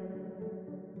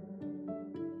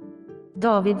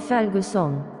 David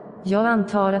Ferguson. Jag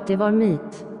antar att det var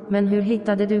myt, men hur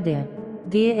hittade du det?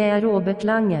 Det är Robert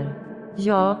Langer.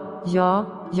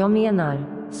 Jag menar,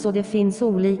 så det finns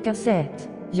olika sätt.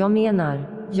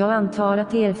 Jag antar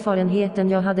att erfarenheten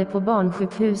jag hade på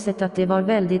barnsjukhuset att det var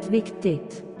väldigt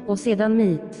viktigt. Och sedan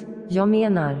myt. Jag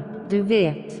menar, du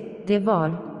vet, det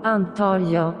var, antar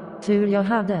jag, tur jag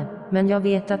hade, men jag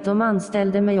vet att de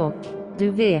anställde mig och, du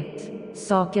vet,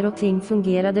 saker och ting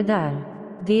fungerade där.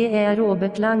 Det är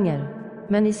Robert Langer.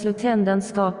 Men i slutändan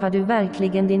skapar du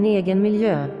verkligen din egen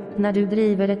miljö. När du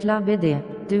driver ett labb är det,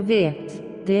 du vet,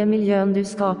 det är miljön du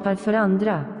skapar för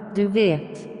andra. Du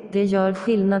vet, det gör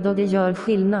skillnad och det gör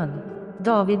skillnad.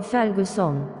 David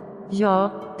Ferguson.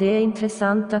 Ja, det är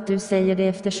intressant att du säger det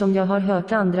eftersom jag har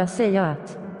hört andra säga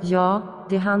att,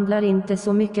 det handlar inte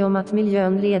så mycket om att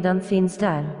miljön redan finns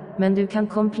där, men du kan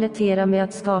komplettera med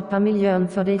att skapa miljön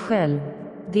för dig själv.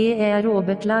 Det är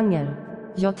Robert Langer.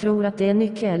 Jag tror att det är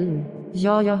nyckeln.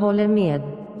 Ja, jag håller med.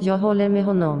 Jag håller med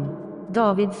honom.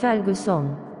 David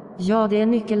Ferguson. Ja, det är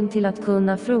nyckeln till att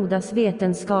kunna frodas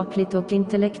vetenskapligt och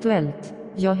intellektuellt.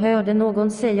 Jag hörde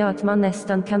någon säga att man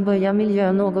nästan kan böja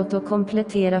miljön något och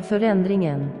komplettera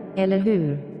förändringen, eller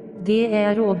hur? Det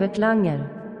är Robert Langer.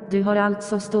 Du har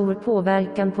alltså stor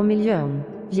påverkan på miljön,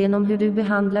 genom hur du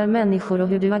behandlar människor och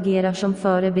hur du agerar som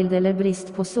förebild eller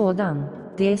brist på sådan.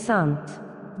 Det är sant.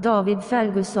 David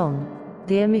Ferguson.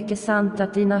 Det är mycket sant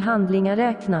att dina handlingar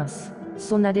räknas.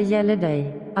 Så när det gäller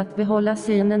dig, att behålla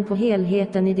synen på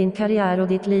helheten i din karriär och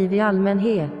ditt liv i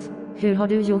allmänhet, hur har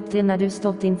du gjort det när du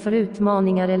stått inför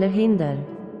utmaningar eller hinder?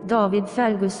 David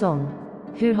Ferguson.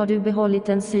 Hur har du behållit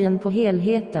en syn på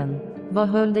helheten? Vad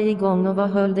höll dig igång och vad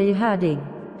höll dig härdig?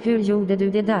 Hur gjorde du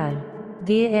det där?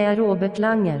 Det är Robert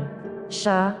Langer.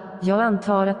 Jag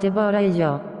antar att det bara är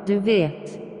jag. Du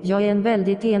vet, jag är en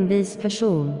väldigt envis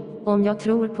person. Om jag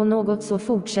tror på något så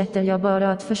fortsätter jag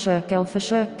bara att försöka och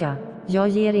försöka. Jag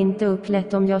ger inte upp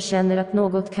lätt om jag känner att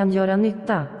något kan göra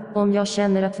nytta. Om jag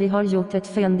känner att vi har gjort ett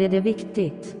fynd är det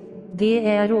viktigt.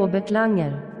 Det är Robert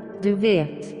Langer. Du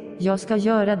vet, jag ska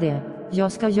göra det.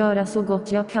 Jag ska göra så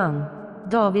gott jag kan.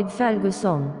 David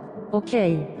Ferguson.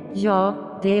 Okej, Ja,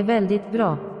 det är väldigt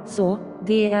bra. Så,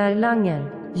 det är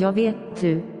Langer. Jag vet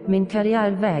du, min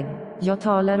karriärväg. Jag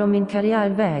talar om min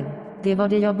karriärväg. Det var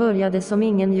det jag började som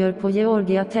ingen gör på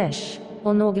Georgia Tech.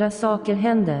 Och några saker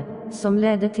hände, som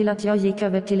ledde till att jag gick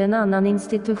över till en annan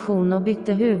institution och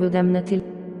bytte huvudämne till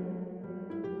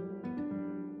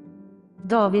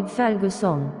David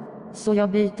Ferguson. Så jag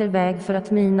byter väg för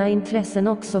att mina intressen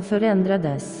också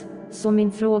förändrades. Så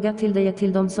min fråga till dig är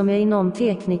till de som är inom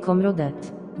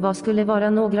teknikområdet. Vad skulle vara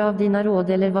några av dina råd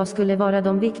eller vad skulle vara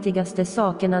de viktigaste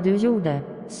sakerna du gjorde,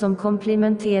 som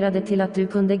komplementerade till att du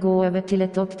kunde gå över till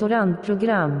ett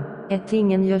doktorandprogram, ett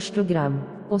ingenjörsprogram,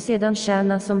 och sedan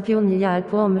tjäna som pionjär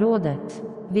på området?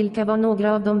 Vilka var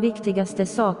några av de viktigaste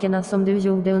sakerna som du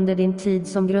gjorde under din tid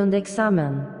som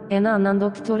grundexamen? En annan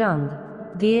doktorand.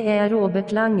 Det är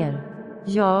Robert Langer.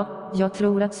 Ja, jag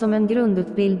tror att som en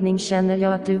grundutbildning känner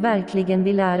jag att du verkligen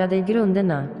vill lära dig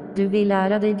grunderna. Du vill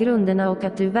lära dig grunderna och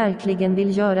att du verkligen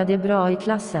vill göra det bra i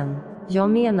klassen. Jag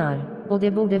menar, och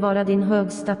det borde vara din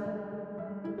högsta.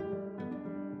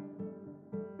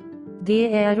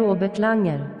 Det är Robert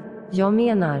Langer. Jag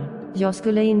menar, jag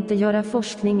skulle inte göra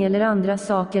forskning eller andra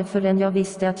saker förrän jag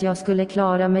visste att jag skulle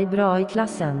klara mig bra i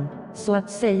klassen. Så att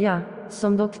säga,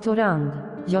 som doktorand.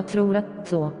 Jag tror att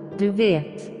då, du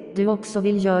vet, du också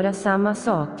vill göra samma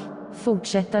sak.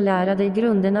 Fortsätta lära dig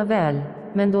grunderna väl.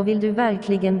 Men då vill du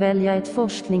verkligen välja ett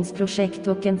forskningsprojekt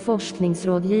och en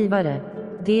forskningsrådgivare.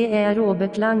 Det är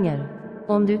Robert Langer.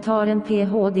 Om du tar en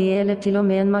PhD eller till och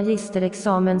med en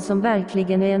magisterexamen som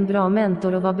verkligen är en bra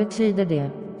mentor, och vad betyder det?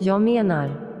 Jag menar,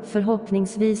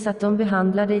 förhoppningsvis att de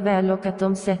behandlar dig väl och att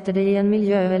de sätter dig i en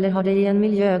miljö eller har dig i en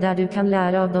miljö där du kan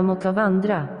lära av dem och av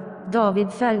andra. David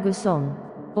Ferguson.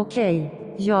 Okej,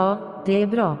 ja, det är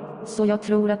bra. Så jag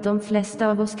tror att de flesta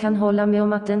av oss kan hålla med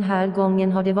om att den här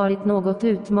gången har det varit något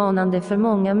utmanande för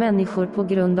många människor på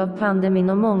grund av pandemin,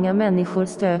 och många människor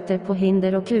stöter på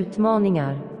hinder och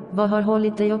utmaningar. Vad har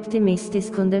hållit dig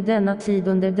optimistisk under denna tid,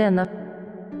 under denna?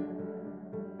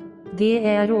 Det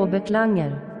är Robert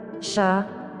Langer. Tja,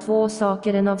 2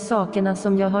 saker. En av sakerna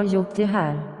som jag har gjort det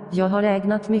här. Jag har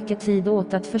ägnat mycket tid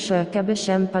åt att försöka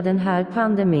bekämpa den här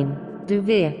pandemin. Du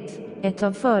vet, ett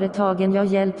av företagen jag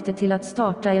hjälpte till att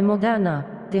starta är Moderna.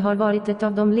 Det har varit ett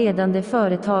av de ledande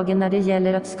företagen när det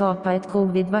gäller att skapa ett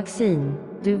covid-vaccin.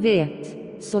 Du vet,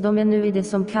 så de är nu i det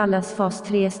som kallas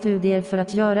fas 3-studier för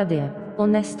att göra det. Och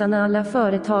nästan alla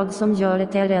företag som gör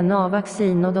ett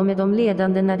RNA-vaccin, och de är de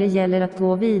ledande när det gäller att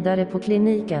gå vidare på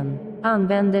kliniken,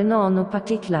 använder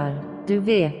nanopartiklar, du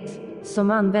vet,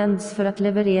 som används för att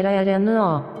leverera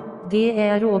RNA. Det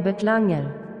är Robert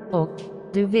Langer. Och,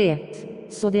 du vet,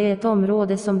 så det är ett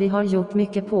område som vi har gjort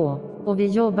mycket på. Och vi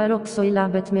jobbar också i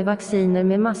labbet med vacciner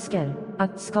med masker.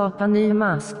 Att skapa ny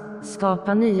mask,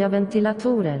 skapa nya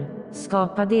ventilatorer,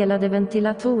 skapa delade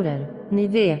ventilatorer. Ni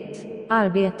vet,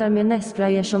 arbetar med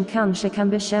nässprayer som kanske kan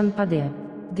bekämpa det.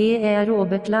 Det är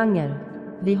Robert Langer.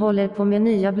 Vi håller på med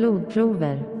nya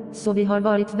blodprover. Så vi har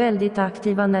varit väldigt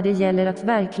aktiva när det gäller att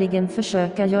verkligen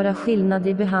försöka göra skillnad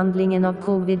i behandlingen av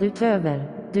covid utöver,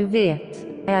 du vet,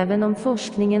 även om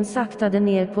forskningen saktade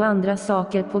ner på andra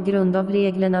saker på grund av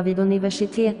reglerna vid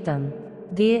universiteten.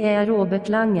 Det är Robert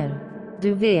Langer.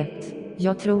 Du vet,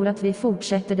 jag tror att vi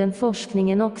fortsätter den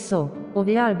forskningen också, och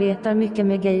vi arbetar mycket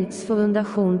med Gates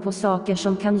foundation på saker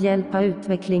som kan hjälpa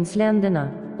utvecklingsländerna,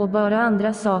 och bara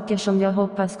andra saker som jag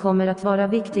hoppas kommer att vara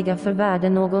viktiga för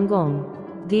världen någon gång.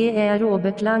 Det är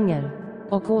Robert Langer.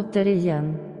 Och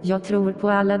återigen, jag tror på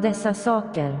alla dessa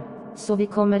saker. Så vi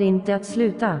kommer inte att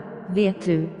sluta, vet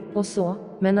du, och så,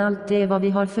 men allt det är vad vi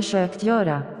har försökt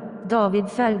göra. David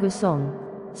Ferguson.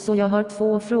 Så jag har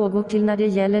 2 frågor till när det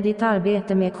gäller ditt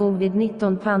arbete med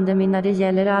covid-19-pandemin, när det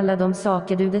gäller alla de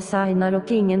saker du designar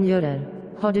och ingen gör.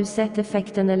 Har du sett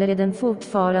effekten eller är den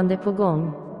fortfarande på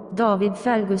gång? David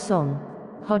Ferguson.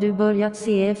 Har du börjat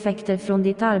se effekter från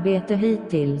ditt arbete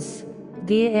hittills?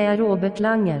 Det är Robert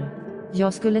Langer.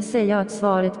 Jag skulle säga att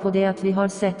svaret på det är att vi har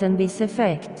sett en viss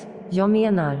effekt. Jag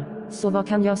menar, så vad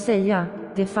kan jag säga?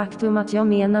 Det faktum att jag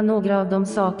menar några av de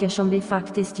saker som vi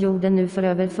faktiskt gjorde nu för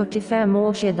över 45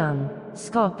 år sedan.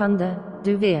 Skapande,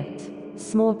 du vet,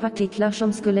 små partiklar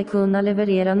som skulle kunna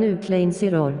leverera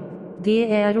nukleinsyror.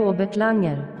 Det är Robert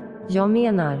Langer. Jag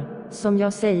menar, som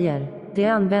jag säger, det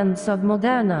används av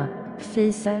Moderna,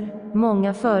 Pfizer,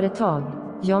 många företag.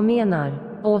 Jag menar,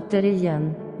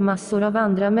 återigen, massor av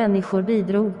andra människor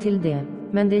bidrog till det,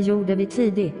 men det gjorde vi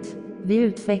tidigt. Vi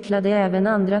utvecklade även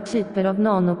andra typer av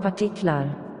nanopartiklar.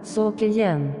 Så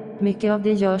igen, mycket av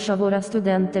det görs av våra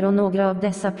studenter och några av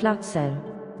dessa platser.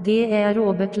 Det är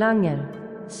Robert Langer.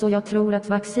 Så jag tror att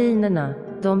vaccinerna,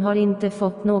 de har inte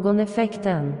fått någon effekt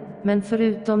än. Men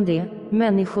förutom det,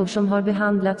 människor som har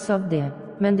behandlats av det.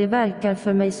 Men det verkar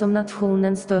för mig som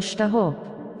nationens största hopp.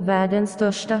 Världens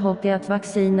största hopp är att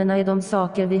vaccinerna är de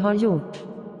saker vi har gjort.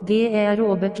 Det är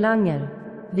Robert Langer.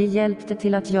 Vi hjälpte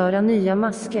till att göra nya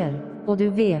masker. Och du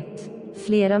vet,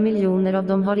 flera miljoner av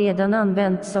dem har redan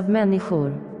använts av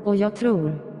människor. Och jag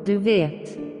tror, du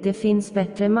vet, det finns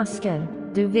bättre masker.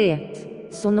 Du vet,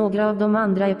 så några av de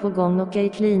andra är på gång och är i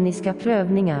kliniska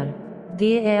prövningar.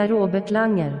 Det är Robert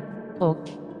Langer. Och,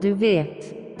 du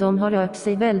vet, de har rört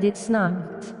sig väldigt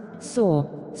snabbt.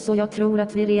 Så jag tror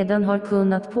att vi redan har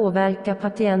kunnat påverka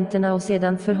patienterna och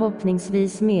sedan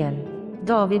förhoppningsvis mer.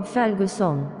 David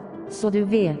Ferguson. Så du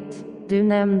vet, du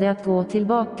nämnde att gå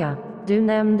tillbaka. Du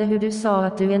nämnde hur du sa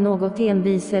att du är något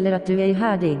envis eller att du är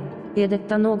ihärdig. Är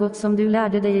detta något som du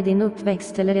lärde dig i din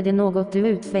uppväxt eller är det något du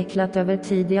utvecklat över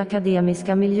tid i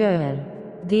akademiska miljöer?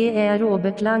 Det är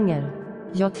Robert Langer.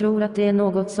 Jag tror att det är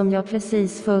något som jag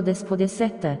precis föddes på det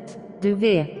sättet. Du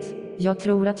vet, jag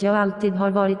tror att jag alltid har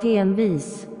varit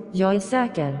envis. Jag är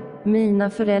säker. Mina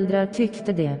föräldrar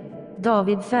tyckte det.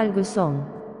 David Ferguson.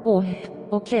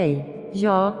 Okej.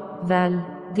 Ja, väl,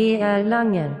 det är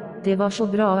Langer. Det var så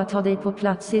bra att ha dig på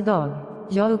plats idag.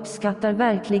 Jag uppskattar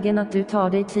verkligen att du tar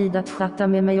dig tid att chatta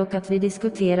med mig och att vi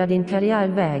diskuterar din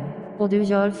karriärväg. Och du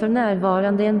gör för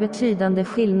närvarande en betydande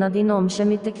skillnad inom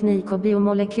kemiteknik och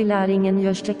biomolekylär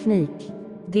ingenjörsteknik.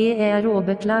 Det är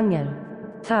Robert Langer.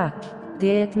 Tack, det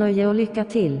är ett nöje och lycka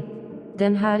till.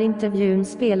 Den här intervjun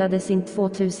spelades in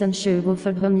 2020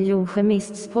 för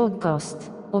Chemists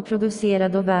podcast och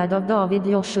producerad och värd av David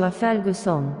Joshua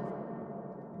Ferguson.